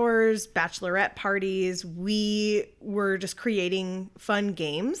showers, bachelorette parties. We were just creating fun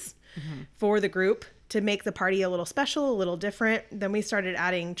games for the group to make the party a little special, a little different. Then we started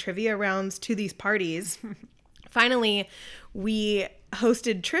adding trivia rounds to these parties. Finally, we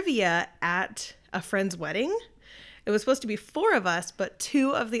hosted trivia at a friend's wedding. It was supposed to be 4 of us, but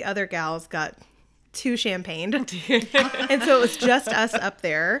 2 of the other gals got too champagned. And so it was just us up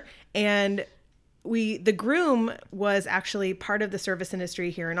there. And the groom was actually part of the service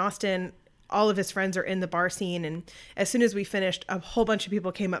industry here in Austin. All of his friends are in the bar scene. And as soon as we finished, a whole bunch of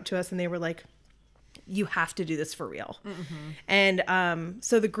people came up to us and they were like, you have to do this for real. And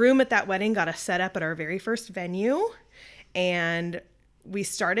so the groom at that wedding got us set up at our very first venue. And we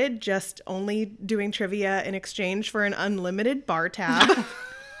started just only doing trivia in exchange for an unlimited bar tab.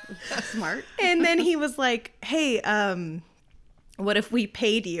 That's smart. And then he was like, hey, what if we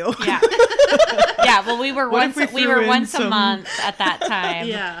paid you? Yeah. Yeah, well, we were once a month at that time.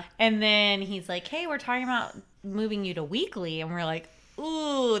 Yeah. And then he's like, hey, we're talking about moving you to weekly. And we're like,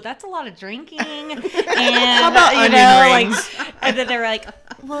 ooh, that's a lot of drinking. And How about onion rings? And then they were like,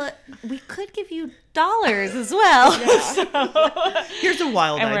 well, we could give you dollars as well. Here's a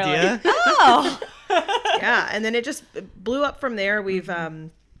wild idea. Like, oh. Yeah, and then it just blew up from there. We've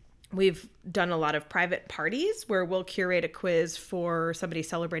done a lot of private parties where we'll curate a quiz for somebody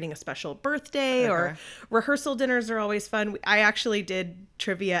celebrating a special birthday, or rehearsal dinners are always fun. I actually did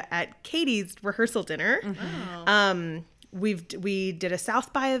trivia at Katie's rehearsal dinner. We did a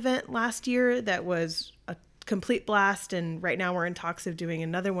South by event last year that was a complete blast, and right now we're in talks of doing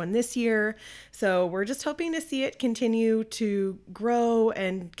another one this year. So we're just hoping to see it continue to grow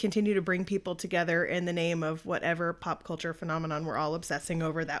and continue to bring people together in the name of whatever pop culture phenomenon we're all obsessing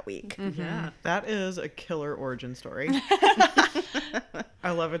over that week. Yeah, that is a killer origin story.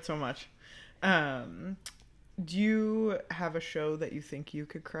 I love it so much. Do you have a show that you think you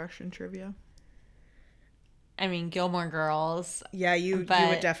could crush in trivia? I mean, Gilmore Girls. Yeah, you would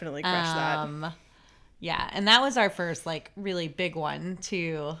definitely crush that. Yeah, and that was our first like really big one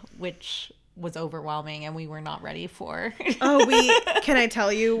too, which was overwhelming and we were not ready for. Can I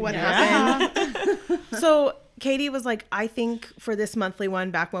tell you what happened? So Katie was like, I think for this monthly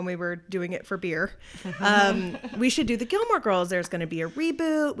one, back when we were doing it for beer, we should do the Gilmore Girls. There's going to be a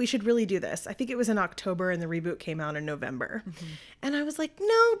reboot. We should really do this. I think it was in October and the reboot came out in November. And I was like,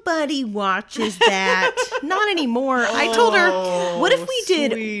 nobody watches that. Not anymore. I told her, what if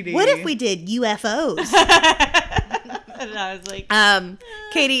we did UFOs? And I was like,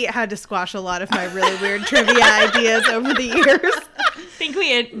 Katie had to squash a lot of my really weird trivia ideas over the years. I think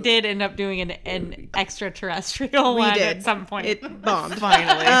we did end up doing an extraterrestrial one at some point. It bombed.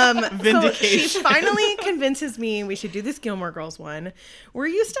 Finally. Vindication. So she finally convinces me we should do this Gilmore Girls one. We're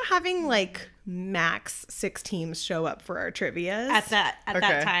used to having like max 6 teams show up for our trivias. At that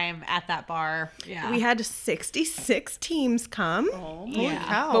time, at that bar. Yeah. We had 66 teams come. Holy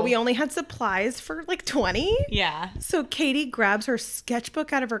cow. But we only had supplies for like 20. Yeah. So Katie grabs her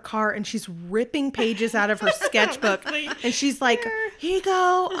sketchbook out of her car and she's ripping pages out of her sketchbook. And she's like, here you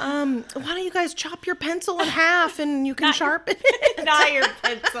go. Why don't you guys chop your pencil in half and you can sharpen it? Not your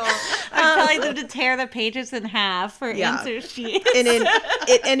pencil. I'm telling them to tear the pages in half for answer sheets. And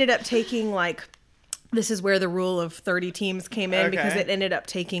it ended up taking like, this is where the rule of 30 teams came in, because it ended up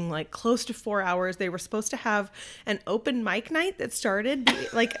taking like close to 4 hours. They were supposed to have an open mic night that started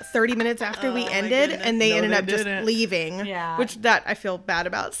like 30 minutes after we ended, and they ended up just leaving. Yeah. Which that I feel bad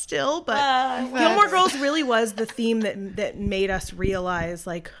about still, but Gilmore Girls really was the theme that made us realize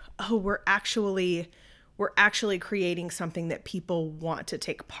like, oh, we're actually creating something that people want to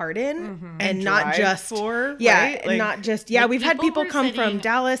take part in, and not just right? and Like, not just we've had people come from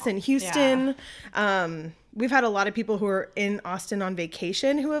Dallas and Houston. We've had a lot of people who are in Austin on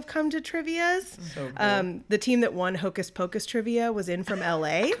vacation who have come to trivias. So cool. The team that won Hocus Pocus trivia was in from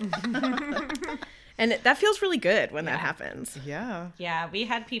LA. And that feels really good when that happens. Yeah. Yeah, we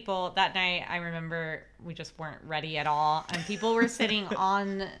had people that night. I remember we just weren't ready at all, and people were sitting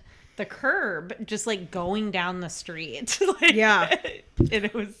on the curb, just like going down the street. Like, Yeah. and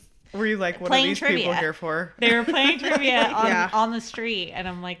it was. Were you like, what Playing are these trivia. people here for? They were playing trivia on the street, and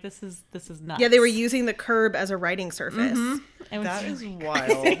I'm like, this is nuts. Yeah, they were using the curb as a writing surface. It was That is really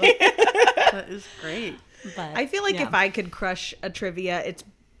wild. That is great. But, I feel like yeah. if I could crush a trivia, it's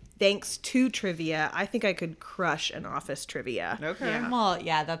thanks to trivia. I think I could crush an office trivia. Okay. Well,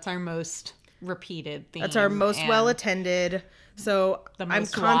 yeah, that's our most repeated theme. That's our most and well attended. So The I'm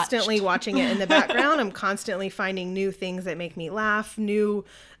most constantly watched. watching it in the background. I'm constantly finding new things that make me laugh, new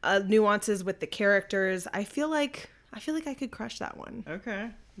nuances with the characters. I feel like I could crush that one. Okay.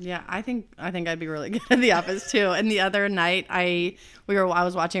 Yeah, I think I'd be really good at The Office too. And the other night, I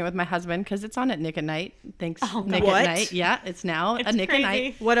was watching it with my husband because it's on at Nick at Night. Thanks, Nick What? at Night. Yeah, it's now at Nick at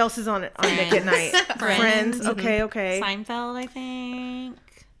Night. What else is on it on Nick at Night? Friends. Okay. Seinfeld, I think.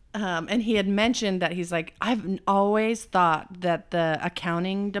 And he had mentioned that he's like, I've always thought that the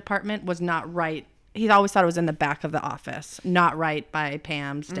accounting department was not right. He always thought it was in the back of the office, not right by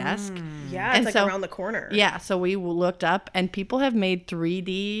Pam's desk. Yeah, And it's so- like around the corner. Yeah, so we looked up, and people have made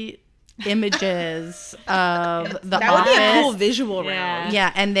 3D images of the That would be a cool office. visual Yeah. round.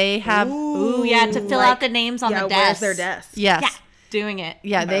 Yeah, and they have Ooh, yeah, to fill out the names on the desk. Where's their desk? yes. Yeah, doing it.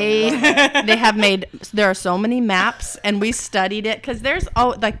 Yeah, they have made, there are so many maps, and we studied it because there's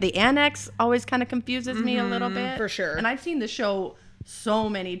like the annex always kind of confuses me a little bit. For sure. And I've seen the show so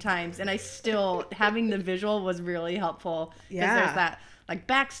many times, and I still, having the visual was really helpful. 'Cause Yeah. there's that, like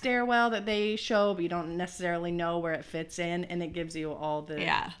back stairwell that they show, but you don't necessarily know where it fits in, and it gives you all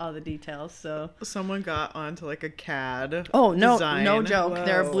the details. So someone got onto like a CAD. no design. joke.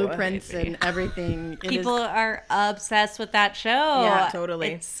 There are Whoa. blueprints and everything. People are obsessed with that show. Yeah, totally.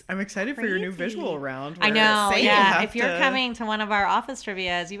 It's I'm excited for your new crazy. visual round. I where know. you Yeah. have If you're to coming to one of our office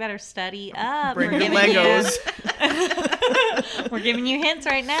trivias, you better study up. bring We're your giving Legos. We're giving you hints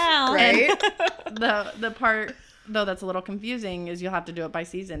right now. Right? the part though that's a little confusing is you'll have to do it by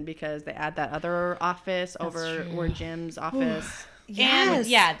season because they add that other office over where Jim's office. And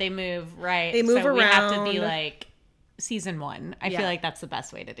yeah, they move, right? They move so we have to be around. like season 1. I feel like that's the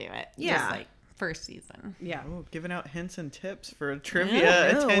best way to do it. Yeah. Just like first season. Yeah. Ooh, giving out hints and tips for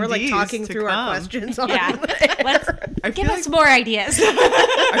trivia attendees. We're like talking to through come. our questions on Yeah. Let's I give feel us more ideas.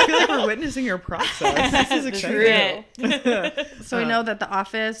 I feel like we're witnessing your process. This is exciting. So we know that The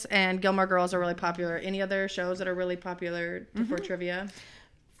Office and Gilmore Girls are really popular. Any other shows that are really popular for trivia?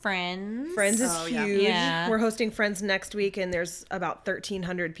 Friends. Friends is Oh, yeah. huge. Yeah. We're hosting Friends next week, and there's about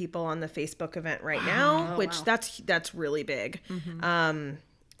 1,300 people on the Facebook event right now, which wow. that's really big.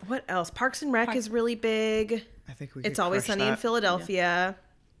 What else? Parks and Rec is really big. I think we. It's could Always crush Sunny in that. Philadelphia.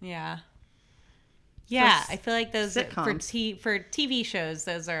 Yeah. Yeah, I feel like those Sitcoms. for TV shows,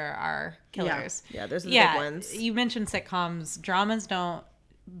 those are our killers. Yeah, those are the big ones. You mentioned sitcoms. Dramas don't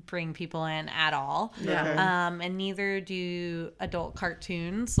bring people in at all. Yeah. And neither do adult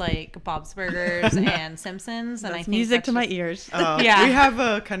cartoons like Bob's Burgers and Simpsons. And I think Music that's to my just- ears. Yeah. We have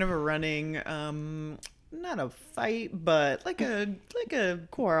a kind of a running, not a fight, but like a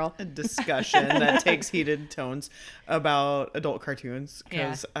Quarrel. a discussion that takes heated tones about adult cartoons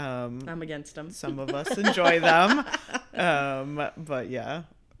because I'm against them. some of us enjoy them. But yeah,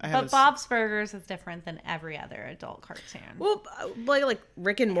 But Bob's Burgers is different than every other adult cartoon. Well, like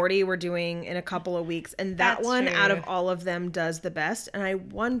Rick and Morty we're doing in a couple of weeks, and that That's one true. out of all of them does the best, and I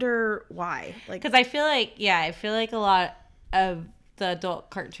wonder why. Like, Because I feel like a lot of the adult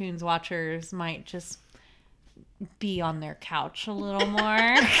cartoons watchers might just be on their couch a little more.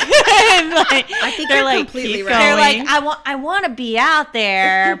 I think they're completely right. They're like, I want to be out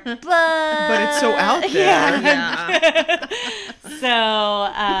there, but it's so out there. Yeah.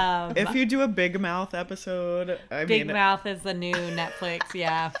 So If you do a Big Mouth episode, Big Mouth is the new Netflix.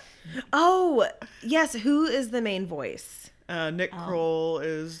 Yeah. Oh, yes. Who is the main voice? Nick Kroll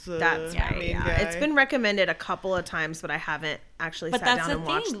is the That's right. main Yeah. guy. It's been recommended a couple of times, but I haven't actually But sat that's down the and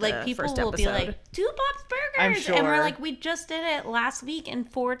watched thing. the Like people first will episode. be like, "Do Bob's Burgers," I'm and we're sure. like, "We just did it last week,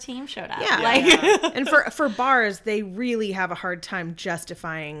 and 4 teams showed up." Yeah. Like, And for bars, they really have a hard time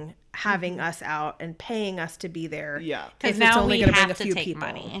justifying having us out and paying us to be there. Yeah. because if it's now only we gonna bring have a to few take people.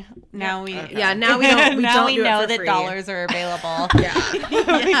 money. Now we, Yeah, now we don't. We now don't we do it know for that free. dollars are available. Yeah. You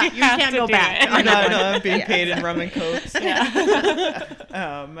can't go back. I'm not being paid in rum and cokes.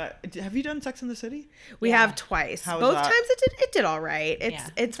 Have you done Sex in the City? We have twice. How was Both that? times it did all right.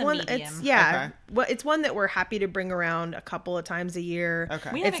 It's a one. medium. It's yeah. Okay. Well, it's one that we're happy to bring around a couple of times a year. Okay.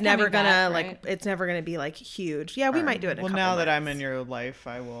 We have It's it never coming gonna back, like. right? It's never gonna be like huge. Yeah, we might do it. In a Well, couple now that I'm months. in your life,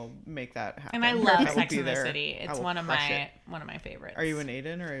 I will make that happen. And I love will Sex be in the there. City. I It's will one of crush my it. favorites. Are you an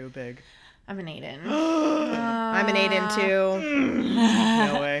Aiden or are you a Big? I'm an Aiden. I'm an Aiden too.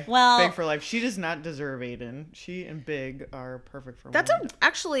 No way. Well- Big for life. She does not deserve Aiden. She and Big are perfect for That's one.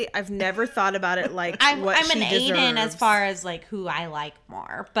 actually I've never thought about it like I'm what an she Aiden as deserves. far as like who I like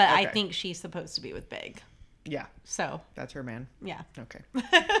more, but I Okay. think she's supposed to be with Big. Yeah, So that's her man. yeah. Okay.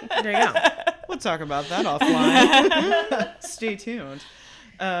 There you go. We'll talk about that offline. Stay tuned.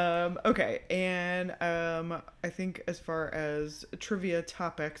 Okay, and I think as far as trivia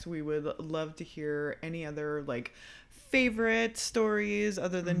topics, we would love to hear any other like favorite stories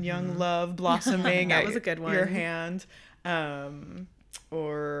other than young love blossoming That at was a good your one. hand,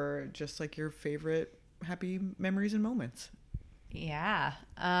 or just like your favorite happy memories and moments. Yeah.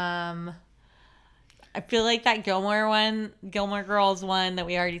 I feel like that Gilmore Girls one that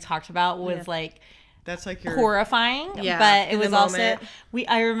we already talked about was like That's like your horrifying. Yeah, But it in the was also moment.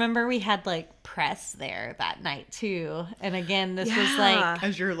 I remember we had like press there that night too. And again, this was like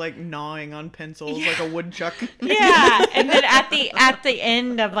as you're like gnawing on pencils like a woodchuck. yeah. And then at the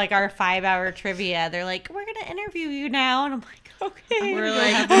end of like our 5-hour trivia, they're like, "We're gonna interview you now," and I'm like, "Okay." We're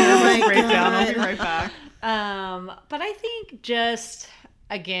like, oh my Breakdown. I'll be God. right back. But I think just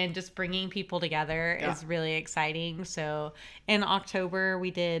bringing people together is really exciting. So in October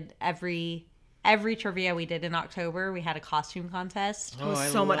we did every every trivia we did in October, we had a costume contest. It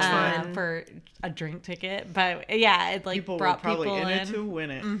was so much fun. For a drink ticket. But yeah, it like People were brought probably people in it to win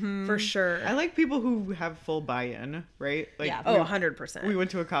it. For sure. I like people who have full buy-in, right? Like, Yeah. Oh, 100%. we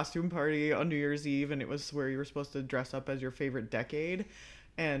went to a costume party on New Year's Eve, and it was where you were supposed to dress up as your favorite decade.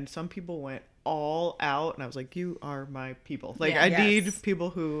 And some people went all out, and I was like, you are my people. Like, Yeah. I Yes. need people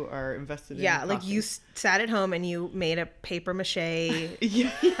who are invested in Yeah, like you costumes. sat at home and you made a paper mache,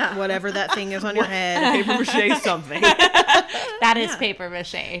 Yeah. whatever that thing is on your head. Paper mache something. That is paper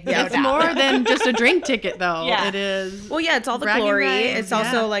mache. Yeah, It's more than just a drink ticket, though. Yeah. It is. Well, yeah, it's all the Bragging glory. rights, It's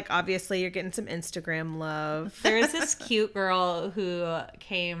also yeah. like, obviously, you're getting some Instagram love. There was this cute girl who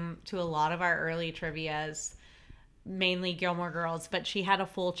came to a lot of our early trivias, mainly Gilmore Girls, but she had a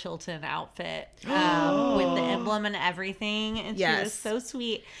full Chilton outfit with the emblem and everything, and she was Yes. so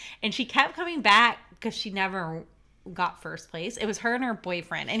sweet. And she kept coming back because she never got first place. It was her and her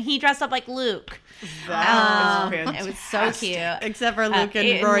boyfriend, and he dressed up like Luke. That is It fantastic. was so cute. Except for Luke and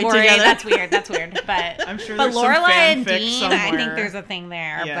It- Rory together. That's weird. That's weird. But I'm sure but there's some Lorelai and fanfic Dean, I think somewhere. there's a thing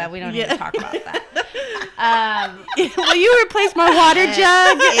there, Yeah. but we don't need Yeah. to talk about that. Will you replace my water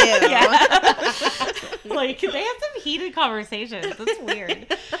jug? Like they had some heated conversations. That's weird.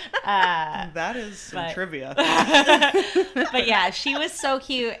 That is some But- trivia. But yeah, she was so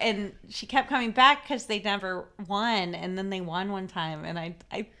cute, and she kept coming back because they never won, and then they won one time, and I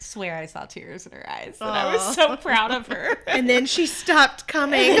swear I saw tears in her eyes, and I was so proud of her. And then she stopped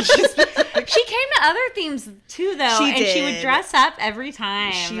coming. She came to other themes too, though, She and she would did. dress up every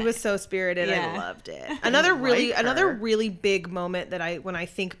time. She was so spirited. I Yeah. loved it. Another like her. really big moment that when I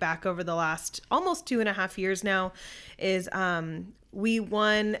think back over the last almost 2.5 years now is we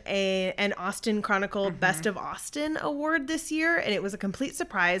won an Austin Chronicle Best of Austin award this year, and it was a complete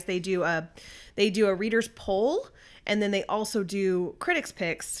surprise. They do a reader's poll, and then they also do critics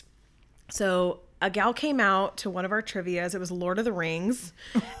picks. So a gal came out to one of our trivias. It was Lord of the Rings,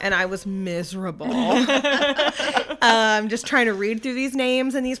 and I was miserable. Just trying to read through these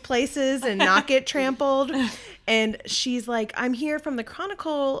names and these places and not get trampled. And she's like, I'm here from the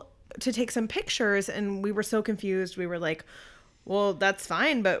Chronicle to take some pictures. And we were so confused. We were like, well, that's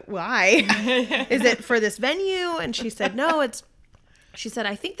fine, but why? Is it for this venue? And she said, no, she said,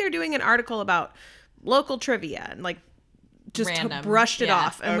 I think they're doing an article about local trivia, and like just Random. brushed it Yeah.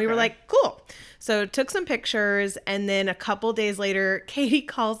 off. And we were Okay. like, cool. So took some pictures, and then a couple days later, Katie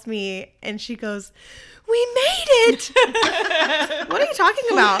calls me and she goes, we made it. What are you talking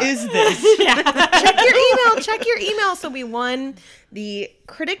about? Is this? Check your email. So we won the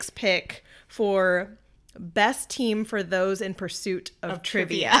critics pick for best team for those in pursuit of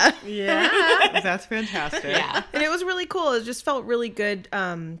trivia. Yeah. That's fantastic. Yeah. And it was really cool. It just felt really good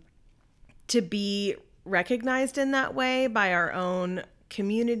to be recognized in that way by our own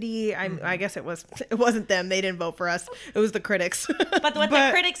community. I guess it wasn't them. They didn't vote for us. It was the critics. But what the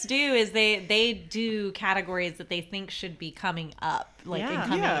critics do is they do categories that they think should be coming up, like and Yeah.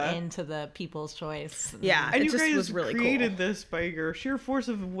 coming Yeah. into the People's Choice. Yeah. And it you just guys was really created cool. this by your sheer force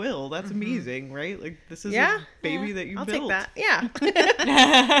of will. That's amazing, right? Like, this is Yeah. a baby that you I'll built. take that.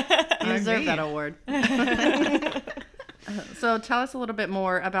 Yeah. You deserve mean. that award. So tell us a little bit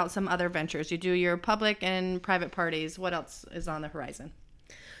more about some other ventures. You do your public and private parties. What else is on the horizon?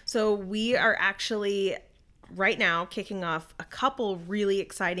 So we are actually right now kicking off a couple really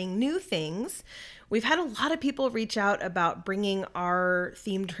exciting new things. We've had a lot of people reach out about bringing our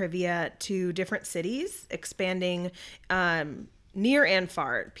themed trivia to different cities, expanding near and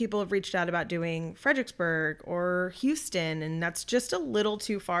far. People have reached out about doing Fredericksburg or Houston, and that's just a little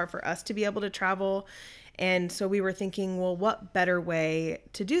too far for us to be able to travel. And so we were thinking, well, what better way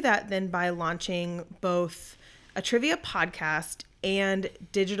to do that than by launching both a trivia podcast and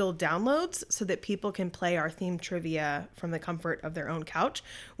digital downloads so that people can play our themed trivia from the comfort of their own couch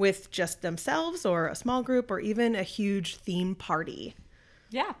with just themselves or a small group or even a huge theme party.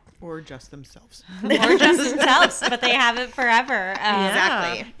 Yeah. Or just themselves. Or just themselves, but they have it forever.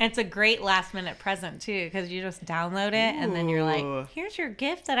 Exactly. And it's a great last minute present too, because you just download it and then you're Ooh. like, here's your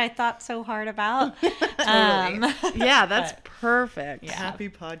gift that I thought so hard about. Yeah, that's perfect. Yeah. Happy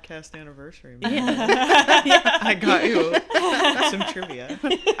podcast anniversary, man. I got you some trivia.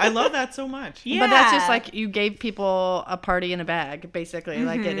 I love that so much. Yeah. But that's just like you gave people a party in a bag, basically.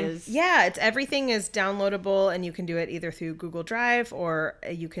 Like it is. Yeah, everything is downloadable, and you can do it either through Google Drive or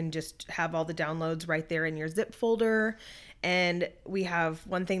you can just have all the downloads right there in your zip folder. And we have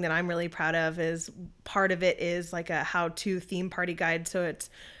one thing that I'm really proud of is part of it is like a how-to theme party guide. So it's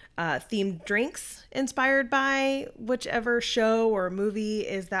themed drinks inspired by whichever show or movie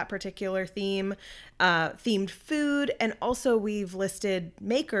is that particular theme, themed food, and also we've listed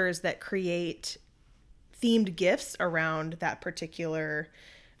makers that create themed gifts around that particular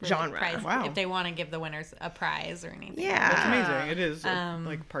genre. Prize, Wow. If they want to give the winners a prize or anything. Yeah. That's amazing. It is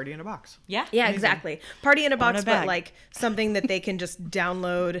like party in a box. Yeah. Yeah, exactly. Party in a box, a but bag. like something that they can just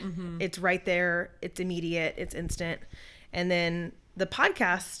download. It's right there. It's immediate. It's instant. And then the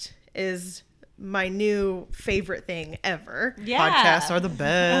podcast is my new favorite thing ever. Yeah. Podcasts are the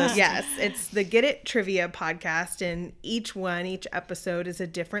best. Yes, it's the Get It Trivia podcast, and each episode is a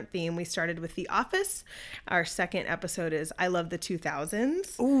different theme. We started with The Office. Our second episode is I Love the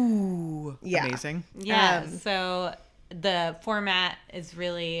 2000s. Ooh, Yeah. amazing. Yeah. So the format is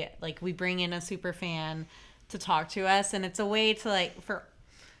really like we bring in a super fan to talk to us, and it's a way to like for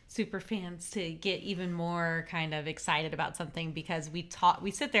super fans to get even more kind of excited about something because we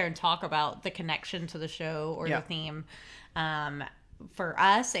sit there and talk about the connection to the show or Yeah. the theme for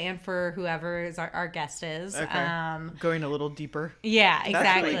us and for whoever is our guest is. Okay. Going a little deeper. Yeah, That's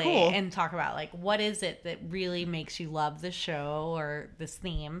exactly. really cool. And talk about like what is it that really makes you love the show or this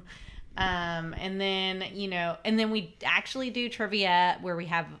theme. And then, and then we actually do trivia where we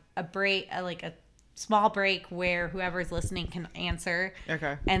have a break, like a small break where whoever's listening can answer.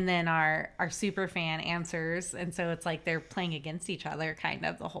 Okay. And then our super fan answers. And so it's like they're playing against each other kind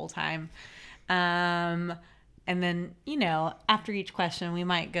of the whole time. And then, after each question, we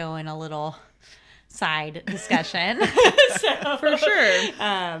might go in a little side discussion. So, For sure.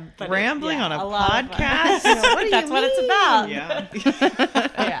 But Rambling on a lot of fun. podcast. That's what it's about. Yeah.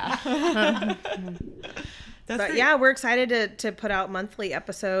 Yeah. But yeah, we're excited to put out monthly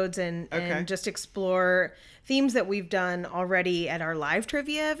episodes and just explore themes that we've done already at our live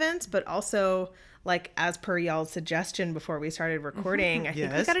trivia events, but also like as per y'all's suggestion before we started recording, I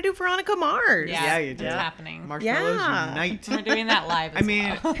think we got to do Veronica Mars. Yeah, you did. It's happening. Marshmallows unite. We're doing that live as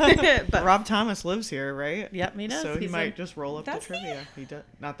well. But Rob Thomas lives here, right? Yep, he does. So he He's might just roll up to trivia. He does.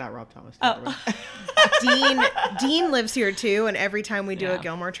 Not that Rob Thomas. Dean lives here too, and every time we do a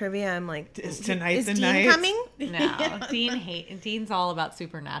Gilmore trivia, I'm like, is tonight is the Dean night? coming? No, Dean's all about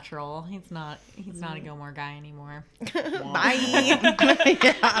Supernatural. He's not a Gilmore guy anymore. Bye.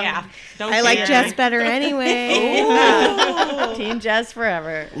 Yeah, don't I like care. Jess better anyway. Team Jess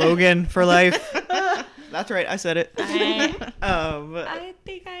forever. Logan for life. That's right. I said it. I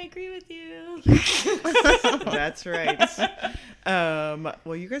think I agree with you. That's right.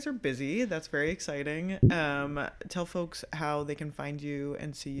 Well, you guys are busy. That's very exciting. Tell folks how they can find you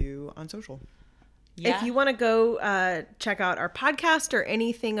and see you on social. Yeah. If you want to go check out our podcast or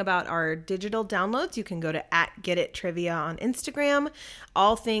anything about our digital downloads, you can go to @GetItTrivia on Instagram.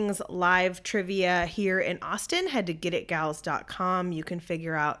 All things live trivia here in Austin, head to getitgals.com. You can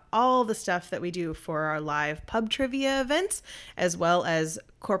figure out all the stuff that we do for our live pub trivia events, as well as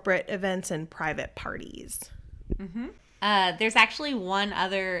corporate events and private parties. Mm-hmm. There's actually one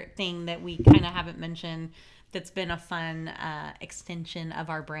other thing that we kind of haven't mentioned that's been a fun extension of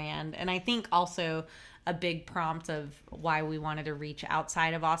our brand. And I think also a big prompt of why we wanted to reach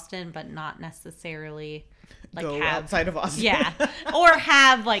outside of Austin, but not necessarily like go outside of Austin. Yeah. Or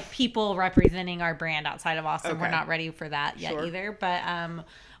have like people representing our brand outside of Austin. Okay. We're not ready for that yet either. But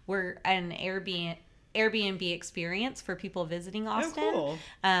we're an Airbnb experience for people visiting Austin. Oh,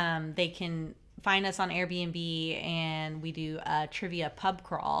 cool. They can find us on Airbnb and we do a trivia pub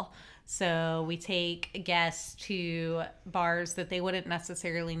crawl. So we take guests to bars that they wouldn't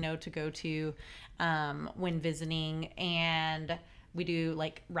necessarily know to go to when visiting, and we do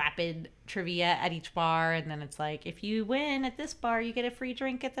like rapid trivia at each bar, and then it's like if you win at this bar, you get a free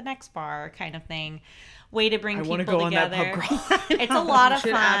drink at the next bar, kind of thing. Way to bring people together. On that pub crawl. It's a lot of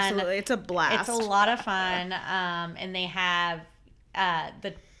fun. Absolutely, it's a blast. It's a lot of fun, and they have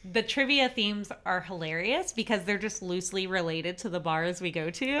the trivia themes are hilarious because they're just loosely related to the bars we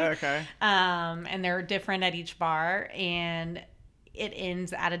go to. Okay. And they're different at each bar, and it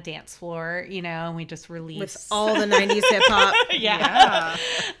ends at a dance floor, and we just release with all the 90s hip hop. Yeah.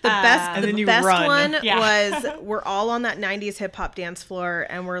 The best, then you best run. one was we're all on that 90s hip hop dance floor,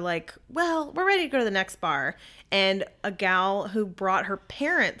 and we're like, well, we're ready to go to the next bar. And a gal who brought her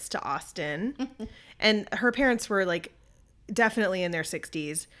parents to Austin, and her parents were like definitely in their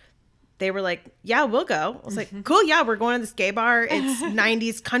 60s. They were like, yeah, we'll go. I was like, cool, yeah, we're going to this gay bar. It's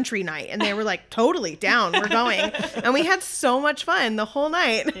 90s country night. And they were like, totally down. We're going. And we had so much fun the whole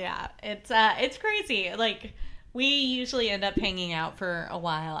night. Yeah, it's crazy. Like, we usually end up hanging out for a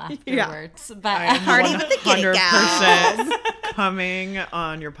while afterwards. But party with the Get It Gals. Coming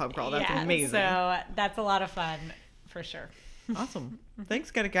on your pub crawl. That's amazing. So that's a lot of fun for sure. Awesome.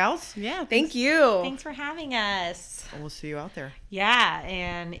 Thanks, Get It Gals. Yeah. Thank you. Thanks for having us. We'll see you out there. Yeah,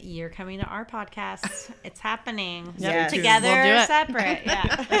 and you're coming to our podcast. It's happening. Yes. Together We'll do or it. separate.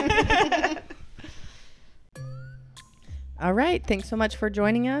 Yeah. All right. Thanks so much for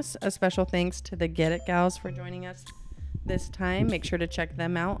joining us. A special thanks to the Get It Gals for joining us this time. Make sure to check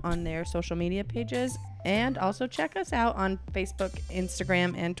them out on their social media pages, and also check us out on Facebook,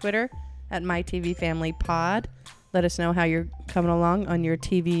 Instagram, and Twitter at My TV Family Pod. Let us know how you're coming along on your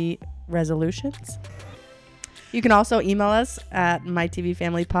TV resolutions. You can also email us at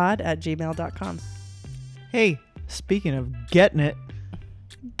mytvfamilypod@gmail.com. Hey, speaking of getting it,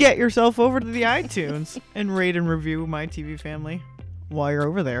 get yourself over to the iTunes and rate and review My TV Family while you're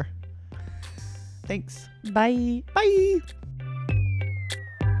over there. Thanks. Bye. Bye.